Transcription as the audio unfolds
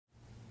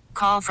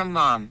Call from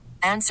mom.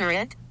 Answer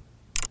it.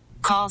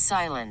 Call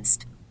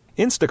silenced.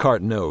 Instacart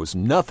knows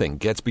nothing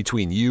gets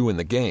between you and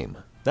the game.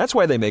 That's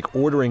why they make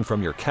ordering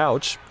from your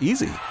couch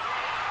easy.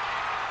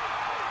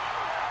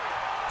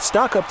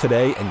 Stock up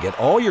today and get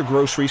all your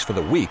groceries for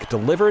the week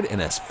delivered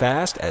in as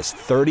fast as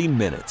 30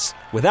 minutes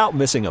without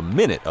missing a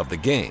minute of the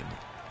game.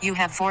 You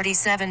have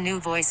 47 new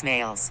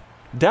voicemails.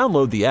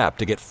 Download the app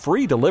to get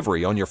free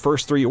delivery on your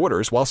first 3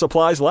 orders while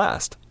supplies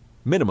last.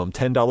 Minimum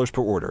 $10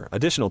 per order.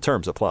 Additional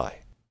terms apply.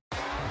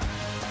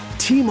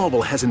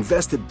 T-Mobile has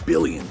invested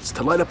billions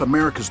to light up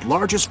America's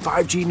largest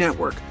 5G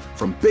network,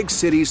 from big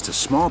cities to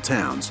small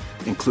towns,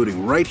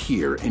 including right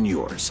here in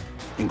yours.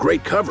 And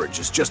great coverage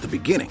is just the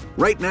beginning.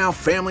 Right now,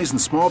 families and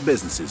small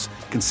businesses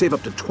can save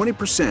up to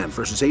 20%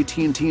 versus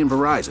AT&T and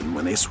Verizon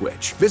when they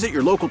switch. Visit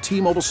your local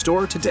T-Mobile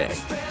store today.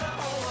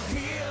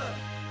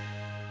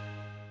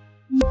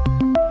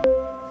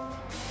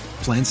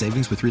 Plan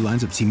savings with 3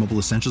 lines of T-Mobile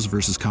Essentials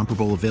versus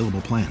comparable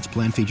available plans.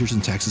 Plan features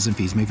and taxes and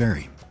fees may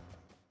vary.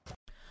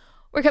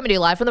 We're coming to you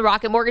live from the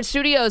Rocket Mortgage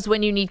Studios.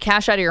 When you need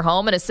cash out of your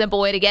home and a simple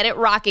way to get it,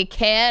 Rocket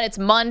can. It's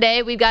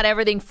Monday. We've got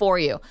everything for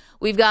you.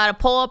 We've got a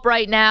pull-up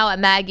right now at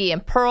Maggie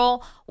and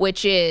Pearl,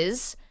 which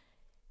is,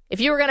 if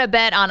you were going to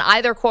bet on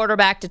either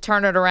quarterback to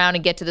turn it around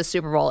and get to the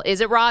Super Bowl, is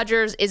it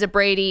Rodgers? Is it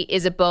Brady?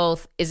 Is it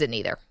both? Is it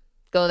neither?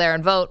 Go there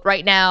and vote.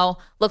 Right now,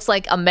 looks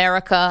like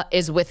America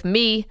is with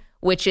me,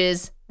 which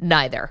is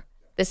neither.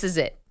 This is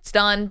it. It's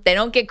done. They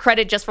don't get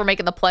credit just for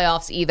making the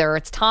playoffs either.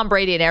 It's Tom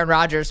Brady and Aaron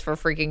Rodgers for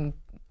freaking,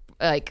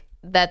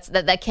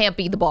 that can't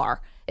be the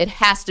bar. It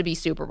has to be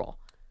Super Bowl.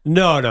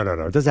 No.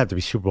 It doesn't have to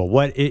be Super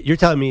Bowl. You're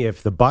telling me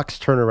if the Bucs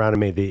turn around and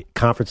made the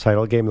conference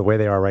title game the way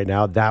they are right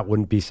now, that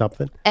wouldn't be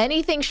something?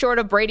 Anything short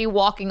of Brady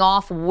walking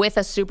off with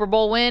a Super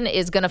Bowl win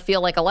is going to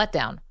feel like a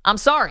letdown. I'm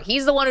sorry.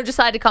 He's the one who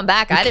decided to come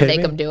back. I didn't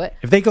make him do it.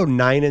 If they go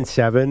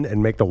 9-7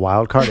 and make the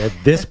wild card at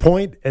this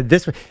point,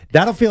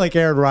 that'll feel like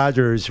Aaron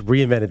Rodgers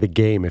reinvented the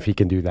game if he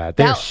can do that.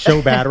 They're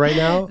so bad right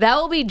now. That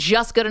will be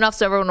just good enough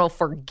so everyone will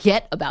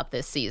forget about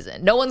this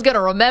season. No one's going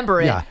to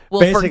remember it. Yeah,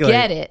 we'll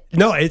forget it.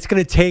 No, it's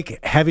going to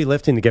take heavy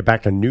lifting to get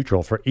back to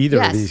neutral for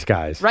either of these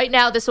guys. Right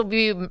now, this will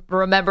be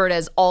remembered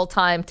as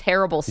all-time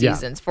terrible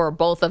seasons for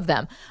both of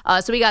them.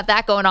 So we got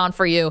that going on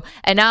for you.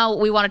 And now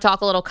we want to talk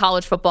a little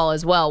college football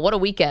as well. What a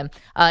weekend.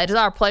 It is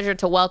our pleasure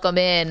to welcome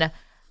in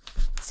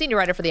senior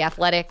writer for The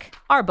Athletic,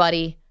 our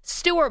buddy,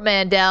 Stewart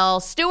Mandel.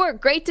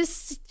 Stewart, great to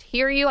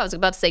hear you. I was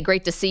about to say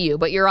great to see you,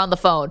 but you're on the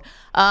phone.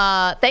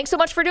 Thanks so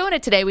much for doing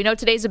it today. We know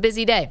today's a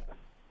busy day.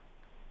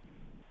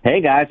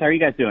 Hey, guys. How are you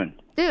guys doing?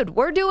 Dude,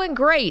 we're doing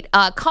great.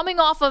 Coming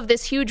off of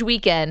this huge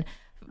weekend,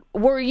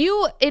 were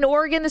you in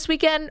Oregon this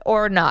weekend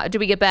or not? Did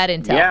we get bad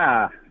intel?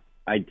 Yeah,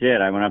 I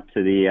did. I went up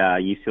to the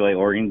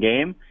UCLA-Oregon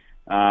game.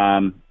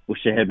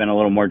 Wish it had been a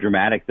little more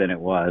dramatic than it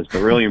was, but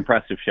really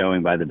impressive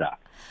showing by the Ducks.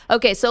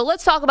 Okay, so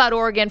let's talk about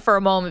Oregon for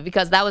a moment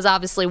because that was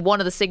obviously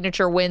one of the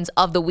signature wins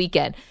of the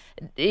weekend.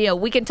 You know,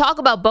 we can talk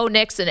about Bo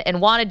Nix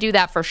and want to do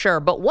that for sure,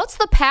 but what's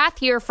the path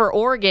here for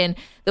Oregon,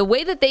 the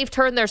way that they've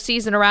turned their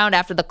season around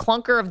after the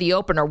clunker of the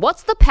opener?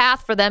 What's the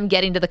path for them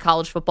getting to the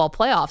college football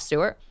playoffs,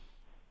 Stuart?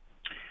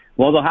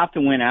 Well, they'll have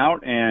to win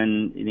out,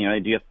 and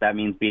that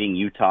means beating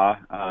Utah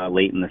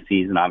late in the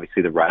season,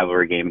 obviously the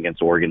rivalry game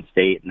against Oregon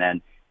State, and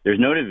then there's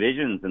no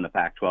divisions in the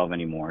Pac-12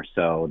 anymore,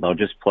 so they'll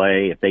just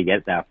play, if they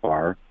get that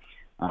far,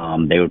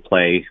 they would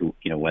play,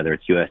 whether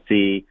it's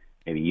USC,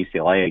 maybe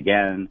UCLA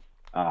again,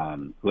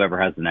 whoever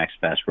has the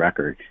next best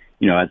record.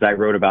 As I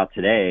wrote about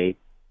today,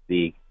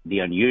 the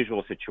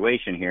unusual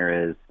situation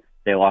here is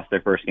they lost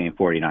their first game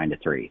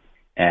 49-3.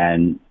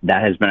 And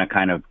that has been a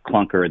kind of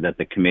clunker that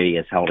the committee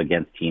has held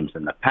against teams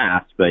in the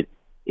past, but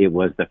it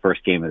was the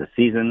first game of the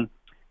season.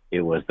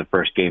 It was the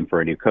first game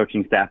for a new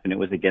coaching staff, and it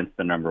was against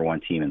the number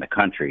one team in the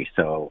country.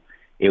 So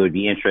it would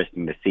be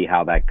interesting to see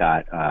how that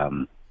got,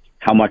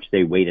 how much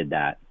they weighted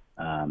that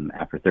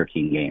after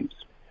 13 games.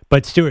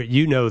 But, Stuart,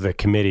 you know the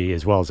committee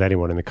as well as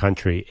anyone in the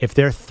country. If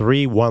they're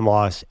 3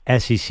 one-loss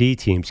SEC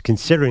teams,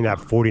 considering that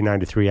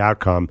 49-3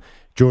 outcome,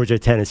 Georgia,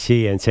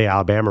 Tennessee, and say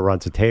Alabama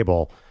runs the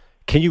table,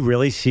 can you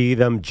really see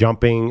them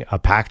jumping a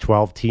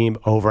Pac-12 team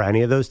over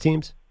any of those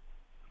teams?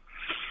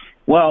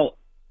 Well,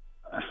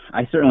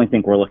 I certainly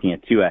think we're looking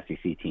at 2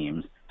 SEC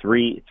teams.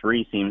 Three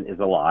teams is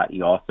a lot.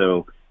 You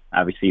also,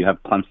 obviously, you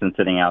have Clemson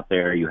sitting out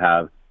there. You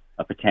have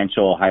a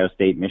potential Ohio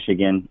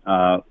State-Michigan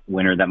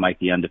winner that might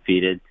be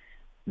undefeated.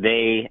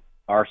 They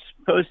are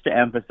supposed to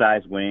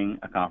emphasize winning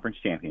a conference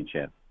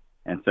championship.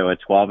 And so a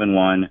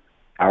 12-1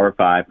 Power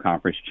 5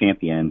 conference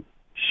champion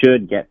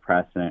should get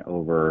precedent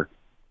over,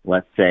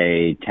 let's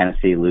say,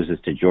 Tennessee loses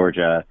to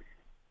Georgia,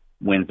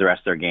 wins the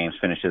rest of their games,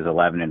 finishes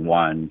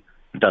 11-1,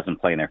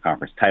 doesn't play in their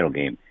conference title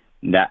game.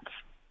 That's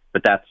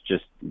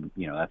just,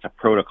 that's a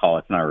protocol.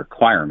 It's not a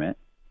requirement.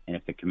 And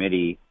if the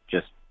committee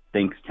just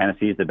thinks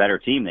Tennessee is the better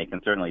team, they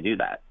can certainly do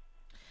that.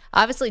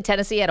 Obviously,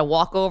 Tennessee had a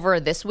walkover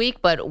this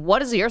week, but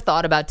what is your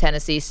thought about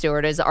Tennessee,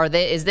 Stuart?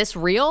 Is this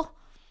real?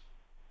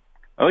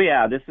 Oh,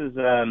 yeah. This is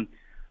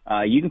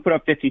you can put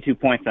up 52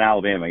 points in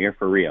Alabama. You're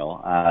for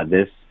real. I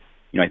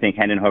think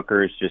Hendon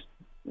Hooker is just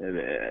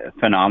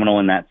phenomenal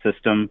in that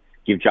system.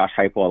 give Josh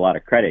Heupel a lot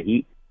of credit.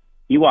 He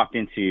walked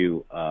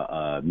into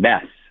a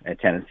mess at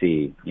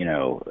Tennessee,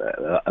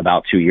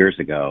 about 2 years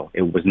ago.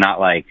 It was not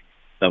like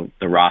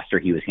the roster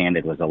he was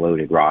handed was a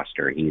loaded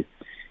roster.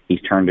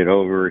 He's turned it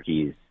over.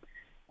 He's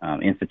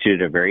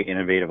instituted a very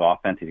innovative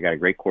offense. He's got a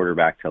great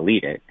quarterback to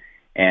lead it.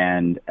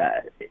 And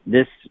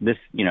this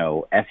SEC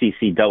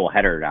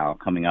doubleheader now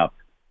coming up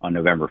on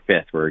November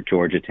 5th, where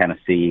Georgia,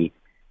 Tennessee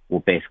will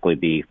basically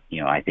be,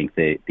 I think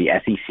the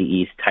SEC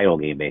East title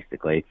game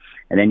basically.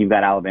 And then you've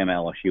got Alabama,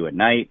 LSU at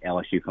night.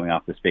 LSU coming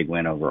off this big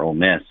win over Ole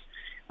Miss.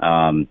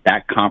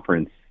 That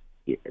conference,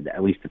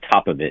 at least the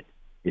top of it,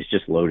 is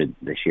just loaded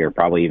this year,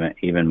 probably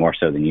even more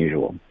so than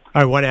usual.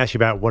 I want to ask you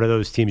about one of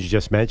those teams you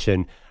just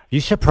mentioned. Are you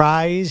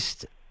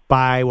surprised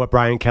by what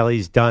Brian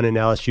Kelly's done in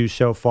LSU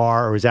so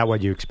far, or is that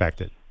what you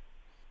expected?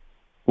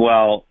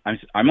 Well,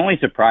 I'm only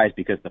surprised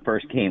because the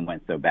first game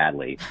went so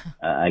badly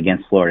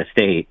against Florida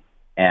State,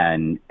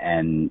 and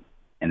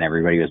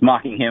everybody was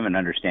mocking him, and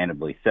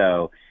understandably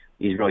so.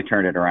 He's really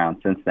turned it around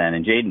since then.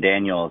 And Jaden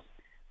Daniels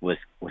was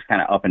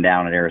kind of up and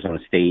down at Arizona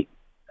State.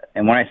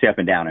 And when I say up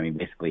and down, I mean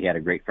basically he had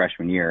a great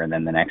freshman year, and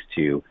then the next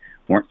two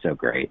weren't so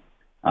great.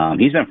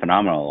 He's been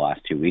phenomenal the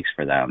last 2 weeks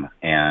for them.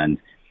 And,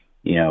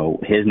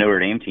 his Notre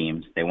Dame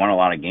teams, they won a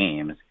lot of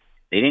games.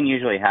 They didn't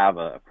usually have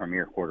a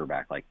premier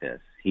quarterback like this.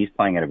 He's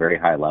playing at a very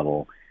high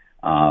level.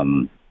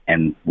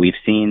 And we've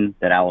seen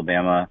that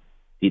Alabama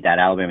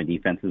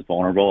defense is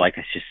vulnerable, like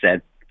I just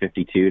said,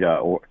 52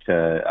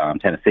 to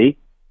Tennessee.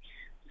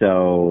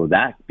 So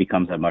that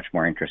becomes a much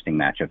more interesting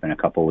matchup in a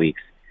couple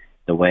weeks,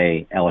 the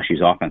way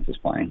LSU's offense is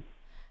playing.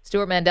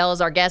 Stewart Mandel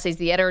is our guest. He's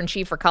the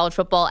editor-in-chief for college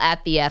football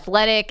at The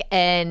Athletic.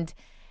 And,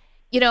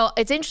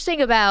 it's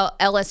interesting about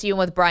LSU and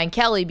with Brian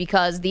Kelly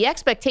because the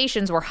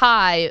expectations were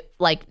high,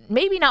 like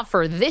maybe not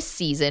for this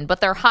season, but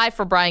they're high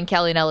for Brian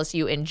Kelly and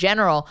LSU in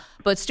general.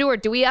 But,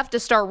 Stewart, do we have to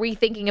start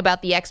rethinking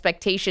about the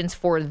expectations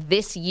for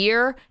this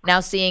year,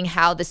 now seeing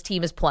how this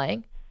team is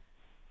playing?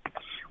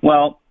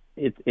 Well,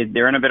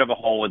 they're in a bit of a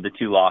hole with the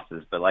two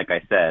losses. But like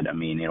I said, I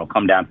mean, it'll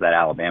come down to that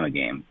Alabama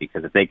game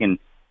because if they can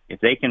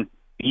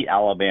beat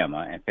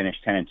Alabama and finish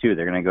 10-2,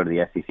 they're going to go to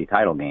the SEC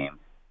title game.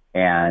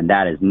 And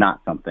that is not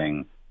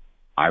something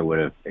I would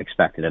have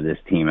expected of this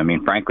team. I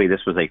mean, frankly,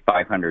 this was a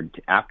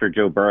 500 after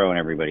Joe Burrow and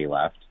everybody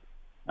left.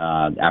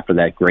 After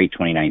that great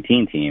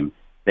 2019 team,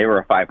 they were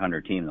a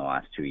 500 team the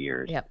last 2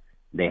 years. Yep.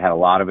 They had a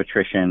lot of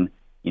attrition.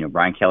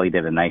 Brian Kelly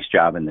did a nice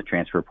job in the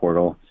transfer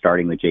portal,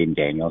 starting with Jaden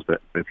Daniels,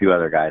 but a few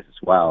other guys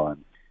as well.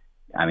 And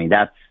I mean,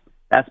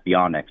 that's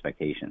beyond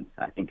expectations.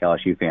 I think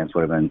LSU fans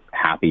would have been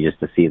happy just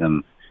to see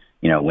them,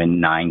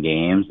 win 9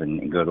 games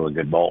and go to a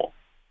good bowl.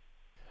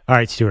 All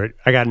right, Stewart,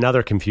 I got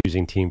another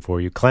confusing team for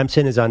you.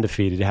 Clemson is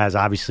undefeated. It has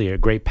obviously a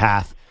great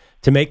path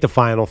to make the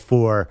Final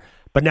Four.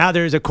 But now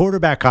there's a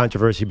quarterback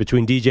controversy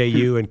between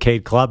DJU and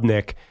Cade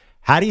Klubnik.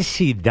 How do you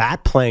see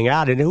that playing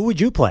out, and who would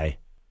you play?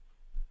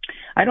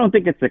 I don't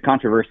think it's a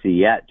controversy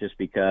yet just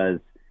because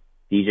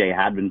DJ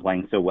had been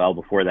playing so well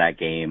before that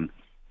game.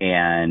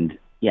 And,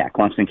 yeah,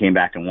 Clemson came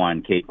back and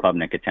won. Cade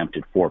Klubnik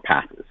attempted 4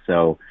 passes.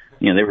 So,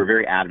 they were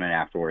very adamant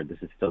afterward. This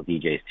is still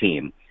DJ's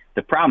team.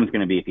 The problem is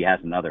going to be if he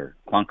has another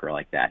clunker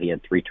like that. He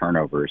had 3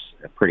 turnovers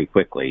pretty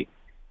quickly.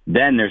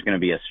 Then there's going to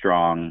be a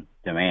strong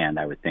demand,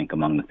 I would think,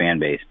 among the fan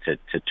base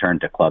to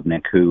turn to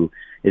Klubnik, who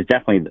is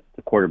definitely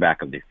the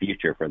quarterback of the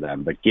future for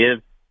them. But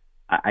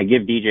I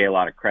give DJ a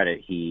lot of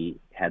credit. He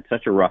had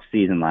such a rough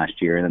season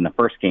last year, and then the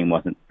first game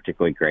wasn't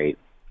particularly great.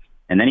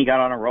 And then he got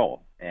on a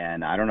roll.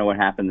 And I don't know what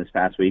happened this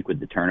past week with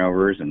the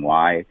turnovers and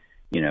why,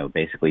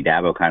 basically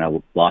Dabo kind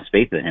of lost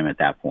faith in him at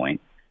that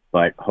point.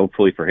 But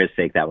hopefully for his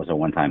sake, that was a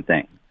one-time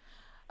thing.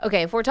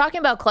 Okay, if we're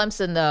talking about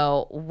Clemson,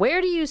 though,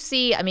 where do you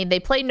see, they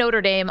play Notre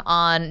Dame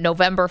on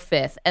November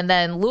 5th, and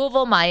then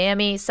Louisville,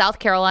 Miami, South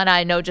Carolina,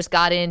 I know just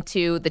got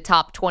into the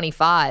top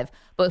 25.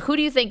 But who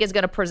do you think is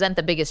going to present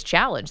the biggest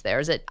challenge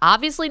there? Is it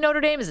obviously Notre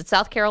Dame? Is it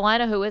South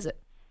Carolina? Who is it?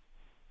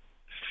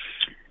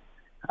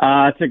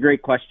 It's a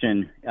great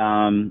question.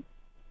 I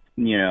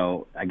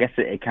guess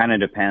it kind of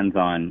depends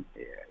on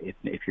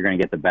if you're going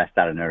to get the best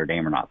out of Notre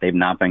Dame or not. They've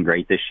not been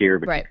great this year,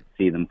 but right. You can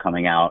see them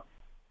coming out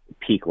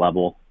peak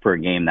level for a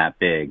game that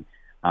big.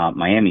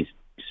 Miami's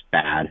just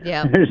bad.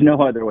 Yeah. There's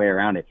no other way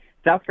around it.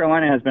 South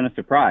Carolina has been a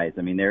surprise.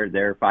 I mean,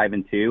 they're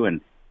 5-2,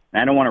 and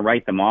I don't want to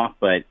write them off,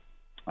 but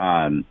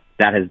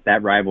that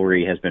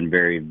rivalry has been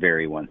very,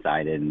 very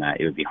one-sided, and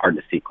it would be hard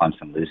to see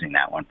Clemson losing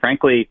that one.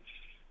 Frankly,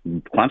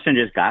 Clemson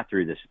just got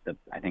through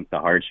I think the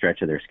hard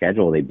stretch of their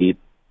schedule. They beat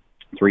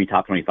 3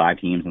 top 25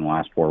 teams in the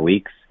last 4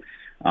 weeks.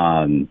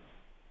 Teams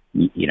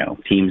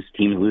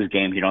lose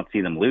games you don't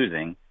see them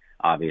losing,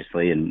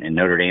 obviously. And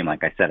Notre Dame,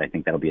 like I said, I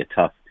think that'll be a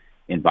tough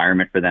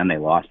environment for them. They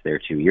lost there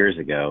 2 years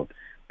ago,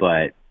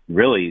 but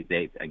really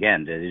they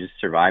just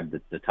survived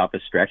the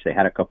toughest stretch. They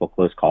had a couple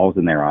close calls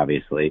in there,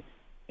 obviously,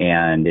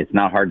 and it's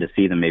not hard to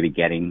see them maybe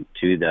getting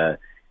to the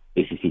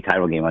ACC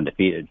title game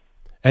undefeated.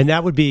 And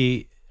that would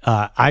be,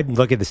 I'd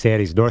look at the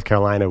standings. North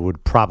Carolina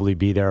would probably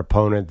be their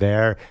opponent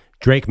there.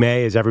 Drake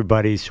May is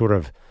everybody's sort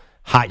of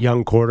hot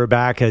young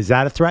quarterback. Is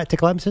that a threat to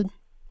Clemson?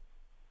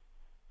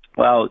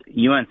 Well,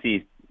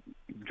 UNC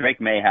Drake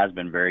May has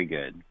been very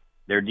good.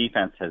 Their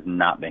defense has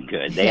not been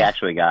good. They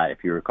actually got,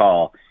 if you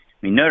recall,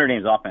 I mean, Notre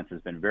Dame's offense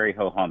has been very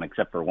ho-hum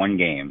except for one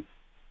game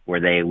where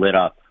they lit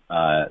up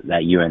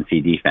that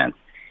UNC defense.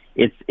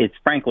 It's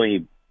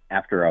frankly,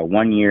 after a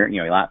 1 year,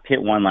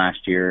 Pitt won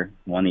last year,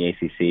 won the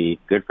ACC,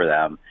 good for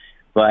them.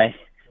 But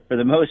for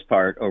the most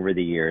part, over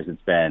the years,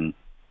 it's been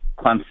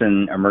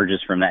Clemson emerges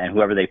from that, and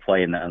whoever they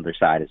play in the other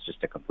side is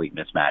just a complete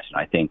mismatch. And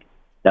I think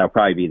that'll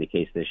probably be the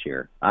case this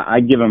year.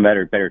 I'd give them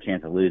a better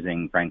chance of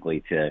losing,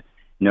 frankly, to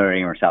Notre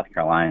Dame or South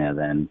Carolina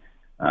than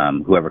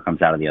whoever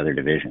comes out of the other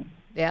division.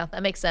 Yeah,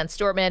 that makes sense.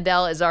 Stuart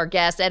Mandel is our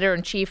guest,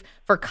 editor-in-chief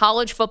for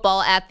college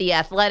football at The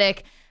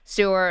Athletic.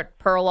 Stuart,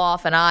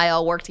 Perloff, and I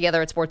all worked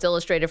together at Sports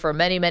Illustrated for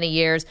many, many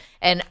years.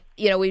 And,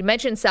 we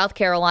mentioned South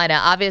Carolina.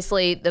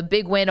 Obviously, the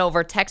big win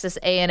over Texas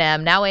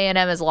A&M. Now A&M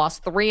has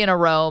lost 3 in a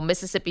row.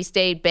 Mississippi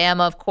State,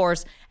 Bama, of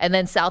course, and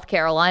then South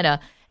Carolina.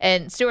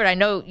 And, Stuart, I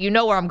know you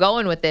know where I'm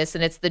going with this,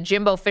 and it's the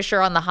Jimbo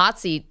Fisher on the hot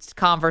seat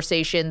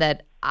conversation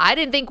that I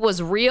didn't think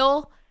was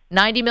real.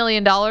 $90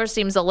 million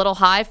seems a little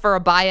high for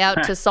a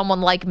buyout to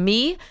someone like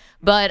me,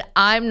 but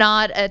I'm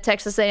not a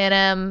Texas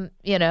A&M,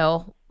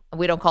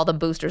 we don't call them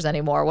boosters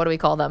anymore. What do we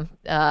call them?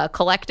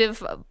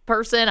 Collective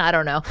person? I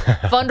don't know.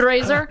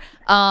 Fundraiser?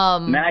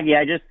 Maggie,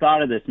 I just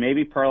thought of this.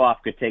 Maybe Perloff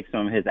could take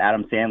some of his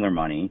Adam Sandler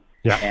money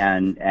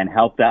and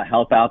help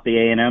out the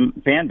A&M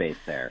fan base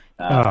there.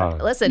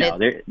 Listen,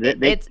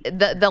 it's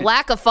the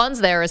lack of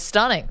funds there is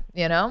stunning.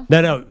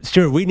 No,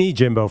 Stuart, we need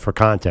Jimbo for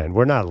content.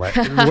 We're not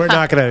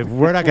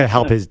gonna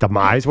help his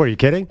demise. What, are you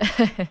kidding?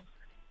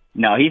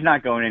 No, he's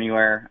not going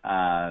anywhere.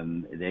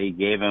 They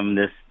gave him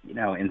this,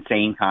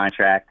 insane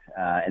contract,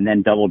 and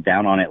then doubled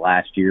down on it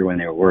last year when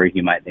they were worried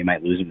they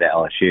might lose him to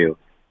LSU.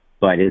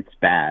 But it's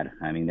bad.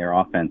 I mean, their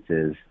offense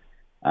is,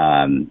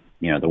 the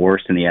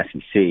worst in the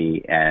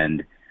SEC,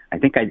 and I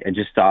think I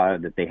just saw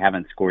that they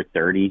haven't scored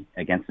 30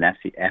 against an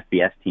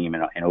FBS team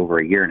in over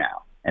a year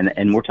now.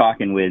 And we're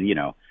talking with,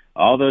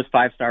 all those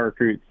 5-star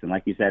recruits, and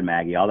like you said,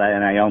 Maggie, all that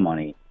NIL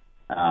money,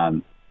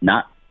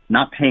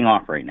 not paying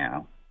off right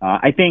now.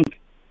 I think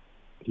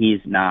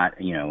he's not,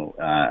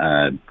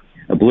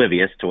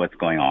 oblivious to what's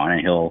going on,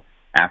 and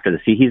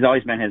he's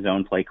always been his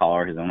own play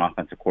caller, his own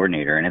offensive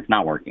coordinator, and it's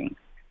not working.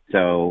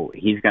 So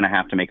he's going to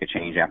have to make a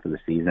change after the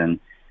season,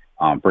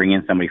 bring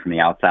in somebody from the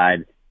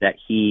outside that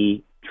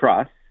he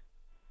trusts,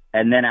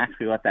 and then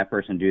actually let that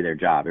person do their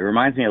job. It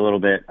reminds me a little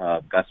bit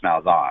of Gus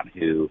Malzahn,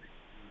 who,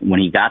 when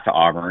he got to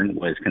Auburn,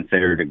 was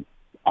considered an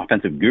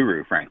offensive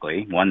guru,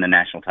 frankly, won the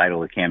national title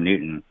with Cam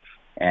Newton,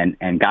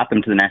 and got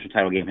them to the national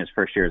title game his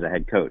first year as a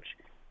head coach.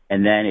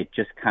 And then it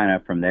just kind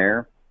of, from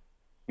there,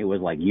 it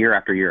was like year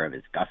after year of,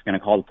 is Gus going to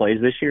call the plays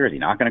this year? Is he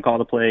not going to call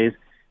the plays?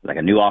 It's like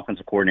a new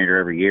offensive coordinator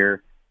every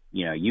year.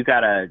 You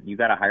gotta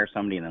hire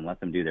somebody and then let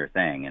them do their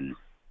thing. And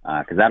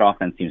because that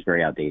offense seems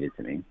very outdated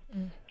to me.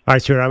 All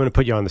right, Stuart, I'm going to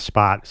put you on the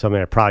spot,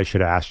 something I probably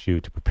should have asked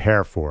you to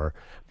prepare for.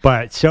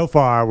 But so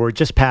far, we're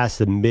just past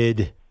the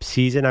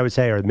mid-season, I would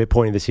say, or the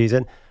midpoint of the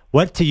season.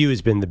 What to you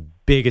has been the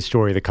biggest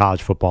story of the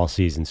college football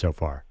season so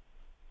far?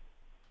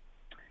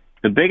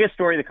 The biggest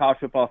story of the college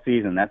football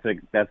season, that's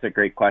a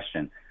great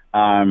question.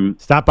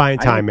 Stop buying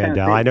time,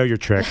 Mandel. I know your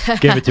tricks.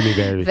 Give it to me,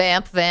 baby.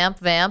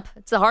 Vamp.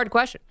 It's a hard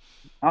question.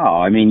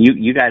 Oh, I mean,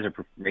 you guys are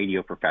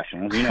radio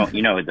professionals.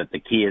 You know that the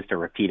key is to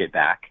repeat it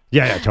back.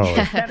 Yeah,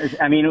 totally.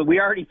 I mean,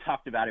 we already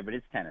talked about it, but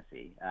it's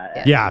Tennessee.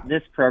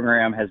 This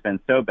program has been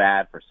so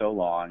bad for so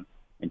long,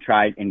 and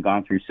tried and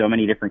gone through so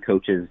many different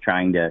coaches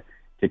trying to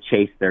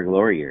chase their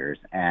glory years.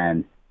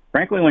 And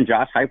frankly, when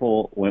Josh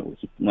Heupel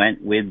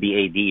went with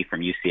the AD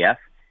from UCF,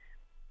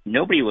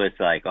 nobody was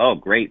like, "Oh,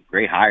 great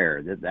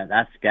hire.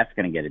 That's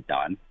going to get it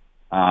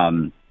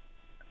done."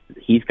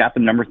 He's got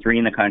them number 3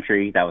 in the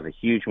country. That was a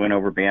huge win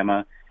over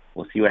Bama.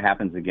 We'll see what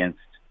happens against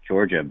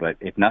Georgia. But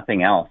if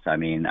nothing else, I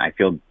mean, I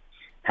feel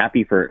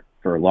happy for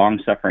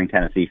long-suffering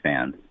Tennessee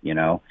fans.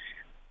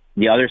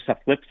 The other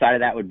flip side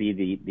of that would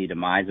be the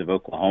demise of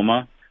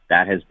Oklahoma.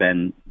 That has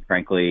been,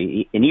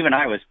 frankly, and even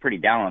I was pretty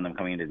down on them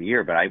coming into the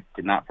year, but I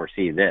did not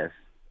foresee this.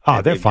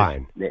 Oh, they're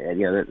fine.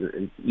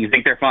 You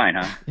think they're fine,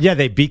 huh? Yeah,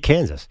 they beat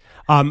Kansas.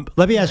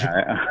 Let me ask you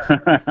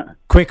a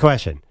quick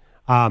question.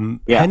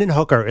 Hendon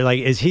Hooker,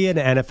 is he an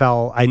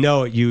NFL? I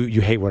know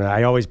you hate when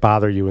I always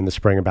bother you in the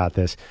spring about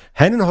this.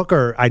 Hendon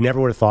Hooker, I never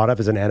would have thought of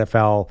as an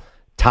NFL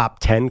top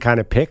 10 kind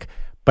of pick,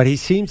 but he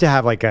seems to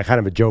have like a kind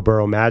of a Joe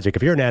Burrow magic.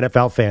 If you're an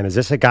NFL fan, is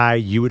this a guy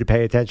you would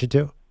pay attention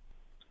to?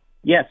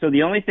 Yeah, so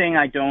the only thing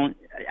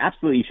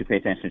absolutely you should pay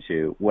attention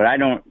to, what I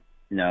don't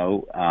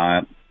know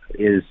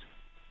is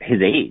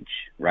his age,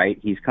 right?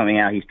 He's coming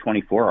out, he's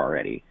 24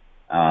 already.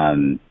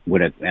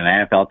 Would an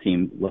NFL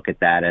team look at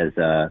that as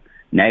a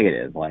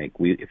negative? Like,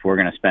 if we're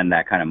going to spend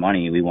that kind of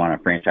money, we want a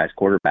franchise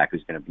quarterback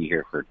who's going to be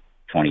here for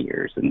 20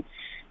 years. And,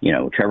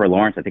 Trevor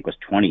Lawrence, I think, was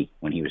 20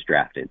 when he was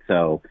drafted.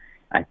 So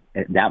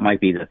that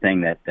might be the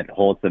thing that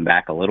holds them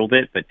back a little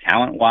bit. But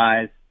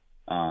talent-wise,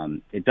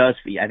 it does.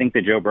 I think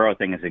the Joe Burrow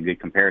thing is a good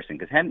comparison,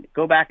 because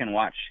go back and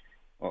watch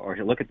or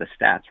look at the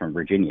stats from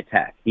Virginia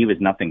Tech. He was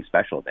nothing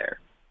special there.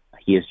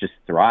 He has just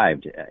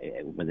thrived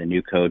with a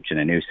new coach and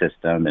a new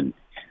system, and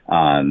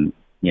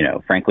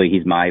Frankly,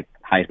 he's my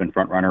Heisman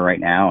front runner right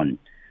now, and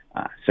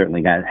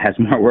certainly has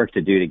more work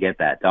to do to get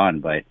that done.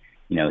 But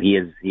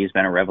he's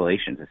been a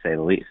revelation, to say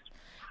the least.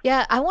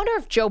 Yeah, I wonder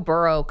if Joe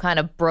Burrow kind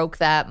of broke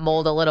that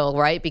mold a little,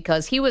 right?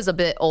 Because he was a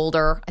bit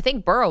older. I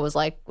think Burrow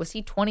was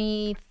he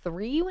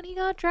 23 when he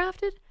got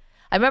drafted?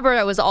 I remember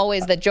it was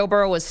always that Joe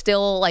Burrow was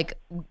still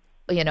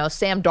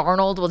Sam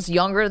Darnold was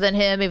younger than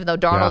him, even though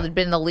Darnold had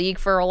been in the league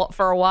for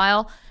a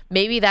while.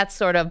 Maybe that's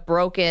sort of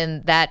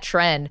broken that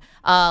trend.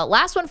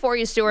 Last one for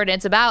you, Stuart, and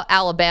it's about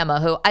Alabama,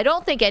 who I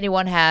don't think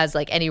anyone has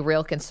any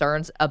real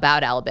concerns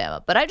about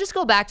Alabama. But I just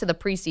go back to the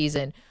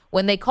preseason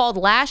when they called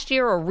last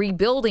year a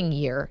rebuilding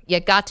year,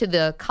 yet got to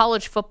the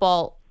college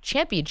football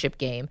championship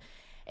game.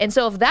 And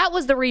so if that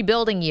was the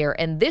rebuilding year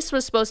and this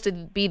was supposed to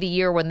be the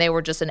year when they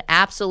were just an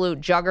absolute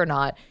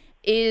juggernaut,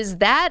 is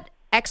that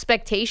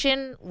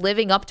expectation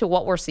living up to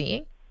what we're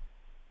seeing?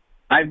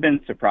 I've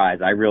been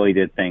surprised. I really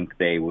did think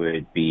they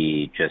would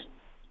be just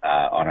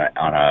on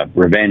a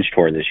revenge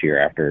tour this year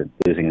after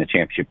losing the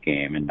championship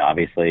game, and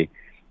obviously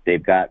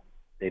they've got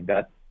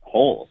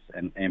holes.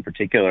 And in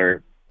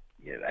particular,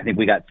 I think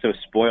we got so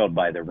spoiled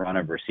by the run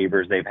of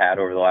receivers they've had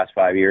over the last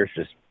 5 years,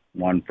 just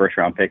one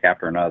first-round pick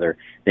after another.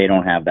 They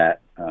don't have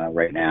that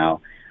right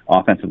now.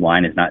 Offensive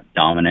line is not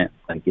dominant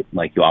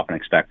like you often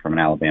expect from an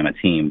Alabama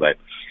team, but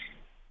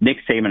Nick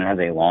Saban has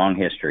a long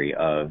history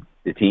of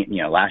the team.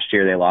 Last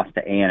year they lost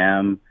to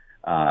A&M.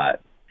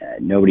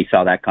 Nobody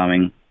saw that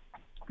coming.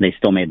 They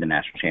still made the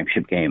national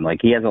championship game.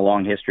 He has a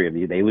long history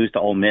of they lose to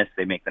Ole Miss,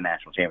 they make the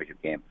national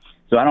championship game.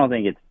 So I don't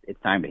think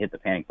it's time to hit the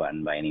panic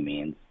button by any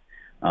means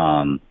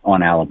on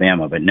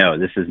Alabama. But no,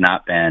 this has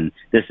not been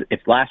this.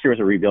 If last year was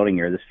a rebuilding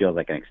year, this feels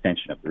like an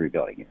extension of the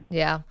rebuilding year.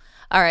 Yeah.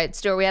 All right,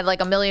 Stuart, we had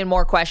a million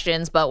more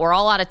questions, but we're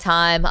all out of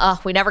time.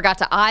 We never got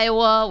to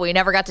Iowa. We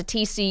never got to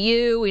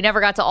TCU. We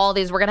never got to all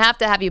these. We're going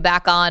to have you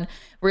back on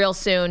real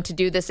soon to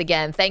do this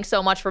again. Thanks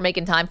so much for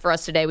making time for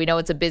us today. We know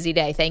it's a busy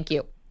day. Thank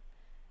you.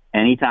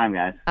 Anytime,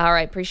 guys. All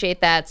right,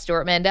 appreciate that.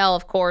 Stuart Mandel,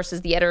 of course, is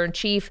the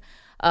editor-in-chief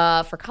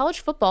for college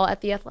football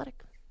at The Athletic.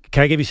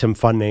 Can I give you some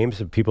fun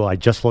names of people I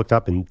just looked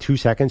up in 2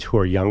 seconds who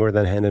are younger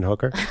than Hendon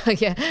Hooker?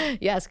 Yeah.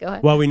 Yes, go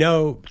ahead. Well, we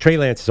know Trey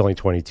Lance is only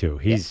 22.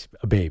 He's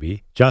a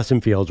baby.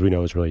 Justin Fields, we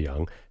know, is really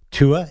young.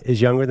 Tua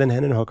is younger than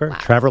Hendon Hooker. Wow.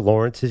 Trevor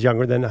Lawrence is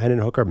younger than Hendon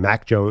Hooker.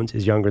 Mac Jones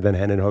is younger than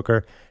Hendon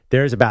Hooker.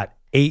 There's about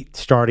 8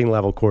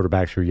 starting-level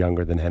quarterbacks who are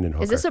younger than Hendon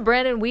Hooker. Is this a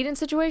Brandon Weeden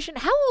situation?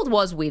 How old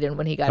was Weeden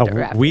when he got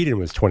drafted? Weeden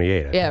was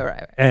 28. Yeah,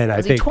 right. And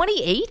was he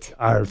 28?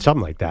 Or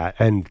something like that.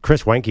 And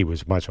Chris Wenke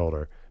was much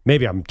older.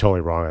 Maybe I'm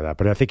totally wrong on that,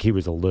 but I think he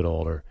was a little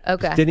older.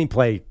 Okay. Didn't he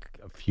play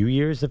a few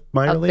years of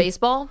minor league?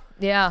 Baseball?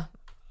 Yeah.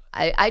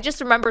 I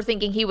just remember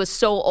thinking he was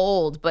so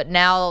old, but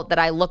now that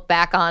I look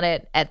back on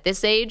it at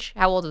this age,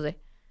 how old is he?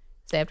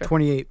 Sam?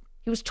 28.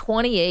 He was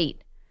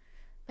 28.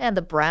 Man,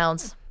 the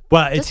Browns.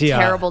 Well, just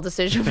terrible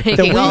decision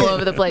making all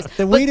over the place.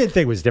 The Weeden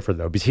thing was different,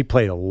 though, because he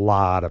played a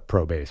lot of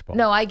pro baseball.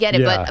 No, I get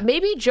it, but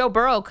maybe Joe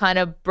Burrow kind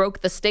of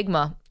broke the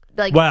stigma.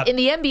 In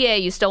the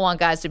NBA, you still want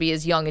guys to be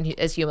as young and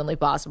as humanly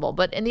possible.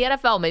 But in the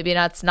NFL, maybe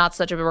that's not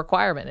such a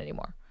requirement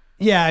anymore.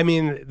 Yeah, I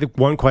mean, the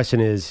one question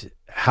is,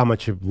 how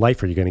much of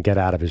life are you going to get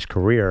out of his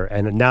career?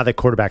 And now that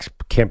quarterbacks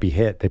can't be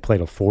hit, they play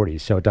till 40,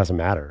 so it doesn't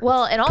matter.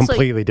 Well, and also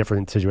completely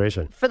different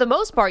situation. For the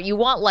most part, you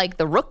want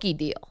the rookie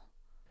deal.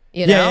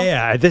 You know?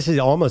 Yeah. This is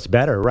almost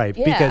better, right?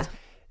 Yeah. Because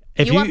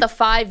if you want the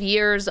 5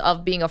 years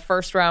of being a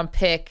first-round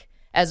pick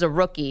as a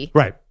rookie.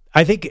 Right.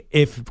 I think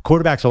if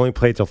quarterbacks only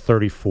play till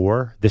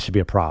 34, this should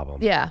be a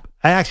problem. Yeah.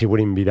 I actually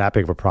wouldn't even be that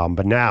big of a problem,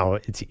 but now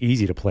it's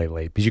easy to play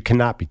late because you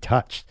cannot be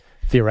touched,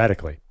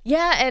 theoretically.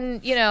 Yeah,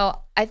 and,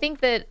 I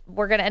think that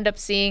we're going to end up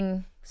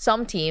seeing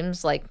some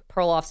teams like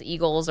Perloff's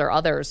Eagles or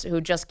others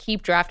who just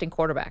keep drafting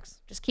quarterbacks.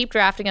 Just keep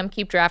drafting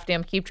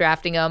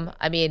them.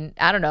 I mean,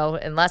 I don't know,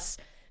 unless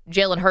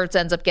Jalen Hurts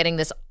ends up getting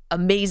this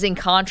amazing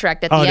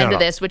contract at the end of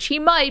this, which he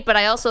might, but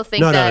I also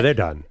think that they're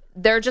done.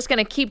 They're just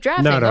going to keep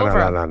drafting over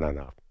him.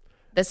 No.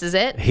 This is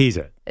it? He's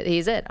it.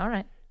 He's it. All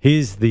right.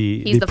 He's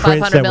the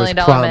prince that was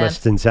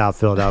promised in South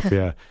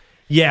Philadelphia.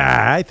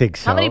 Yeah, I think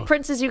so. How many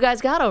princes you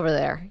guys got over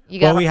there? We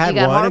had one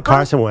Harper? And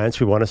Carson Wentz.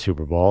 We won a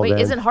Super Bowl. Wait,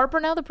 isn't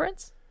Harper now the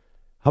prince?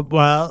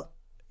 Well,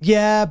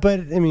 yeah, but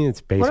I mean,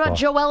 it's baseball. What about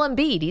Joel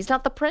Embiid? He's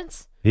not the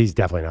prince? He's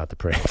definitely not the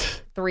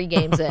prince. 3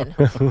 games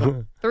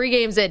in. 3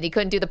 games in, he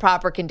couldn't do the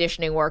proper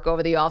conditioning work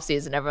over the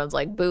offseason. Everyone's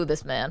like, boo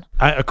this man.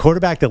 A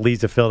quarterback that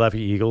leads the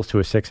Philadelphia Eagles to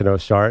a 6-0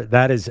 start,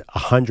 that is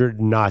 100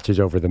 notches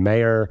over the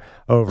mayor,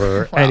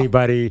 over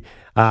anybody.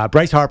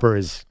 Bryce Harper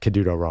could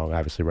do no wrong,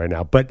 obviously, right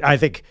now. But I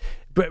think,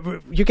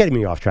 you're getting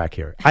me off track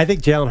here. I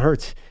think Jalen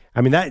Hurts,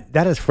 I mean, that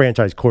has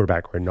franchise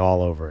quarterback written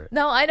all over it.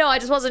 No, I know. I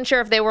just wasn't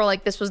sure if they were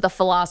like, this was the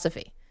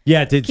philosophy.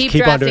 Yeah, to keep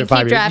drafting,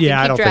 keep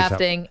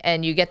drafting,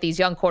 and you get these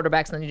young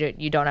quarterbacks, and then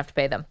you don't have to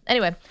pay them.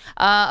 Anyway,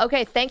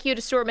 okay, thank you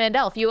to Stuart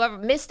Mandel. If you ever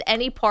missed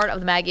any part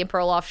of the Maggie and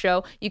Perloff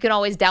show, you can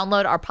always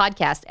download our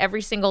podcast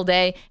every single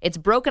day. It's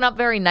broken up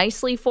very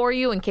nicely for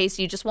you in case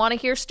you just want to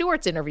hear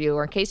Stuart's interview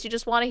or in case you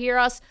just want to hear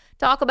us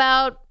talk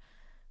about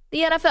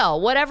the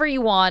NFL, whatever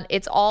you want,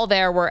 it's all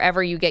there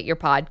wherever you get your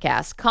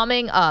podcasts.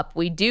 Coming up,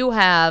 we do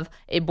have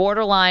a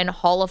borderline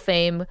Hall of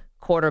Fame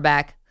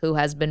quarterback who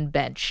has been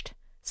benched.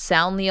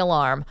 Sound the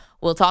alarm.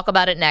 We'll talk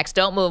about it next.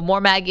 Don't move. More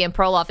Maggie and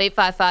Perloff,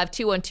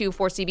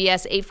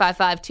 855-212-4CBS,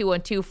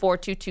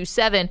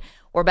 855-212-4227.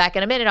 We're back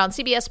in a minute on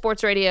CBS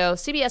Sports Radio,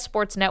 CBS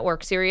Sports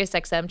Network, Sirius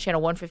XM,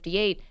 Channel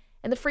 158,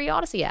 and the free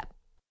Odyssey app.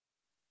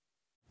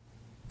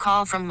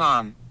 Call from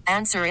mom.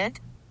 Answer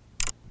it.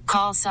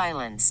 Call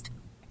silenced.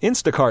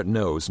 Instacart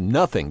knows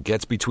nothing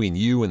gets between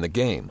you and the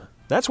game.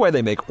 That's why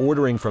they make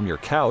ordering from your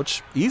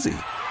couch easy.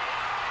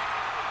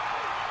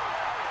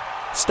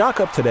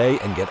 Stock up today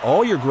and get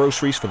all your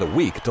groceries for the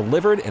week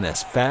delivered in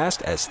as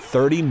fast as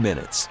 30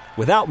 minutes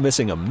without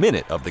missing a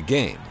minute of the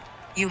game.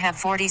 You have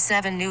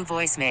 47 new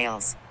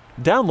voicemails.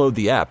 Download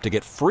the app to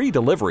get free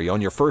delivery on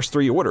your first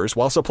 3 orders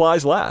while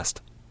supplies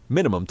last.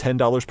 Minimum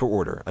 $10 per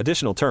order.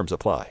 Additional terms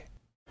apply.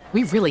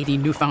 We really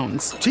need new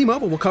phones.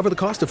 T-Mobile will cover the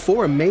cost of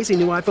 4 amazing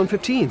new iPhone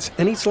 15s,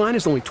 and each line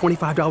is only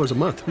 $25 a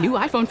month. New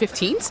iPhone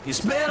 15s?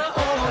 It's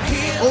better over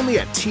here. Only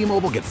at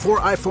T-Mobile, get 4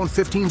 iPhone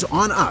 15s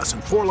on us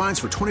and 4 lines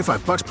for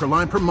 $25 per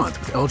line per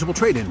month with eligible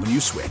trade-in when you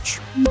switch.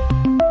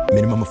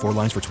 Minimum of 4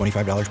 lines for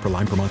 $25 per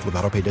line per month with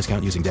autopay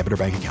discount using debit or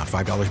bank account.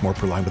 $5 more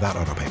per line without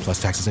autopay,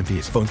 plus taxes and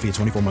fees. Phone fee at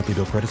 24 monthly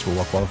bill credits for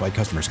well-qualified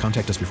customers.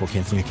 Contact us before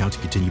canceling account to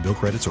continue bill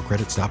credits or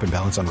credit stop and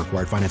balance on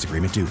required finance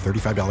agreement due.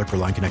 $35 per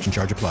line connection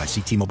charge applies.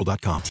 See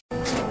T-Mobile.com.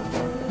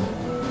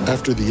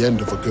 After the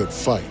end of a good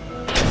fight,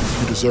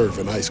 you deserve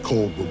an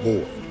ice-cold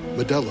reward.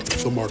 Modelo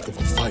is the mark of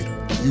a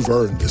fighter. You've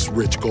earned this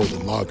rich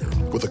golden lager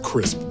with a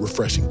crisp,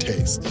 refreshing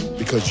taste.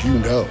 Because you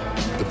know,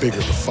 the bigger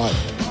the fight,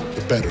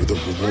 the better the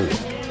reward.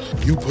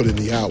 You put in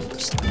the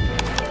hours,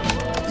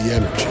 the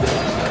energy,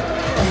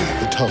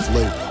 the tough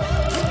labor.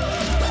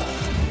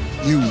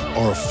 You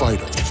are a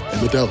fighter, and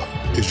Modelo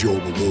is your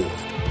reward.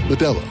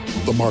 Modelo,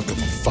 the mark of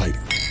a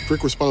fighter.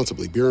 Drink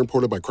responsibly. Beer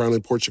imported by Crown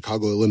Imports,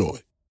 Chicago,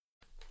 Illinois.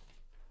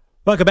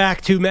 Welcome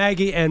back to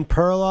Maggie and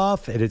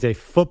Perloff. It is a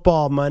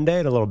football Monday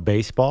and a little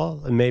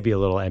baseball and maybe a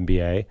little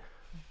NBA.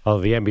 Oh,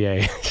 the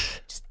NBA.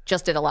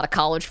 just did a lot of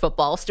college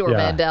football. Stuart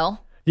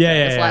Mandel.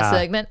 This last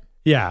segment.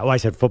 Yeah. Well, I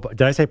said football.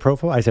 Did I say pro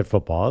football? I said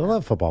football. I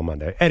love football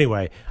Monday.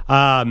 Anyway,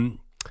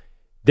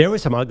 there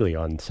was some ugly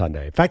on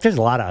Sunday. In fact, there's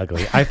a lot of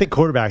ugly. I think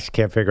quarterbacks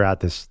can't figure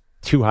out this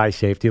too high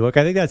safety look.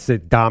 I think that's the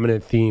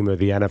dominant theme of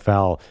the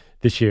NFL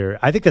this year.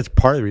 I think that's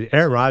part of the reason.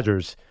 Aaron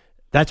Rodgers,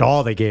 that's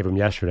all they gave him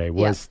yesterday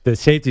was the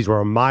safeties were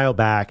a mile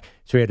back,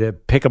 so he had to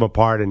pick them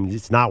apart, and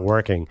it's not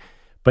working.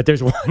 But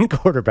there's one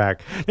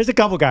quarterback. There's a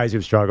couple guys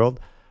who've struggled.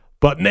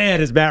 But, man,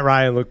 does Matt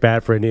Ryan look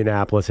bad for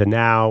Indianapolis. And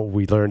now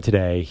we learned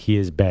today he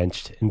is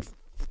benched in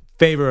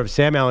favor of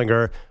Sam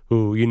Ehlinger,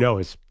 who you know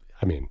is,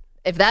 I mean.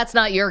 If that's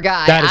not your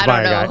guy, that is I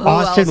don't know guy. who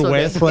Austin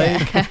else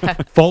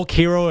Westlake, folk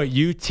hero at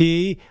UT.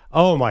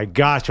 Oh, my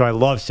gosh, do I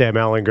love Sam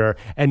Ehlinger.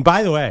 And,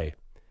 by the way,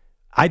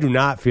 I do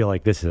not feel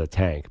like this is a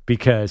tank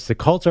because the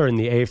Colts are in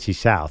the AFC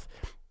South.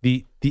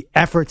 The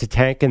effort to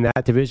tank in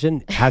that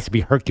division has to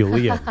be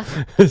Herculean.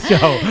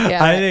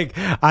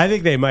 I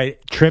think they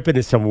might trip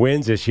into some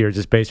wins this year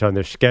just based on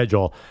their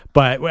schedule.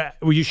 But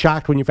were you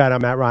shocked when you found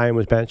out Matt Ryan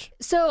was benched?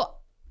 So,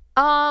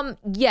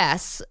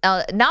 yes.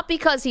 Not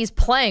because he's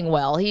playing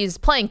well. He's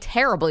playing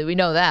terribly. We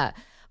know that.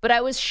 But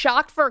I was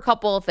shocked for a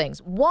couple of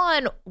things.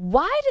 One,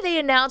 why do they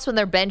announce when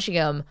they're benching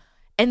him,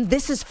 and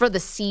this is for the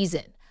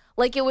season?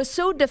 Like, it was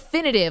so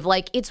definitive.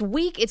 Like, it's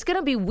going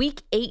to be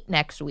week 8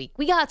 next week.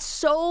 We got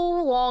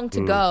so long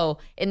to go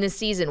in this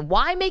season.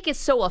 Why make it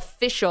so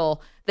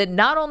official that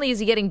not only is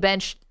he getting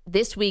benched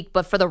this week,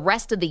 but for the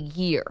rest of the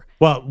year?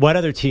 Well, what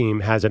other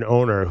team has an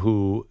owner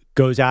who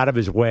goes out of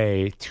his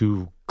way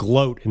to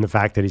gloat in the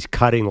fact that he's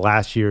cutting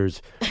last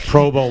year's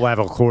Pro Bowl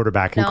level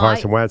quarterback in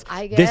Carson Wentz?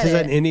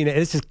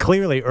 This is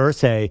clearly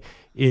Irsay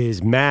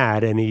is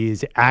mad and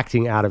he's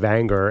acting out of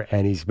anger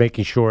and he's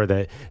making sure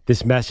that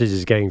this message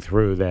is getting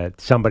through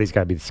that somebody's got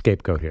to be the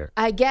scapegoat here.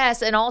 I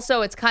guess. And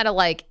also it's kind of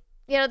like,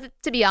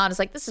 to be honest,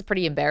 like this is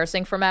pretty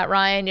embarrassing for Matt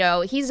Ryan.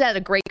 He's had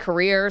a great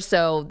career,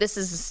 so this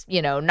is,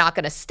 not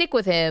going to stick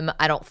with him,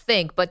 I don't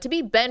think. But to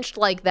be benched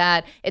like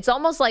that, it's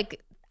almost like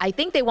I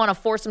think they want to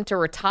force him to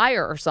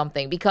retire or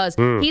something because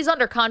he's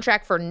under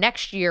contract for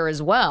next year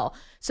as well.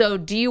 So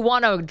do you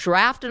want to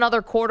draft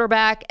another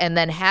quarterback and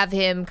then have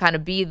him kind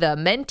of be the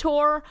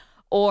mentor?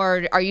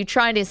 Or are you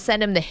trying to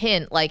send him the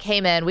hint like,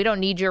 hey, man, we don't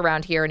need you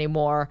around here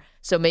anymore,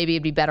 so maybe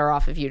it'd be better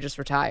off if you just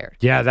retired?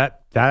 Yeah, that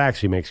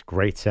actually makes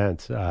great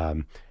sense.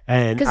 And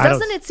because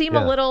doesn't it seem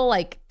a little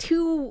like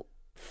too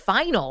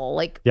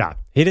final? Yeah,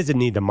 he doesn't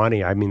need the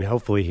money. I mean,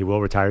 hopefully he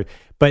will retire.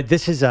 But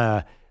this is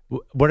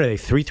what are they,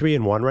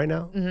 3-3-1 right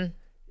now? Mm-hmm.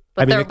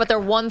 But they're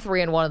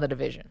 1-3-1 in the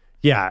division.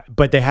 Yeah,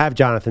 but they have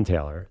Jonathan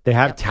Taylor. They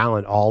have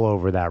talent all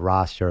over that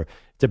roster.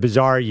 It's a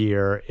bizarre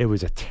year. It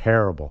was a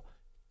terrible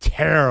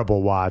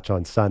watch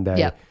on Sunday.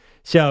 Yep.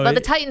 But the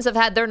Titans have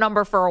had their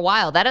number for a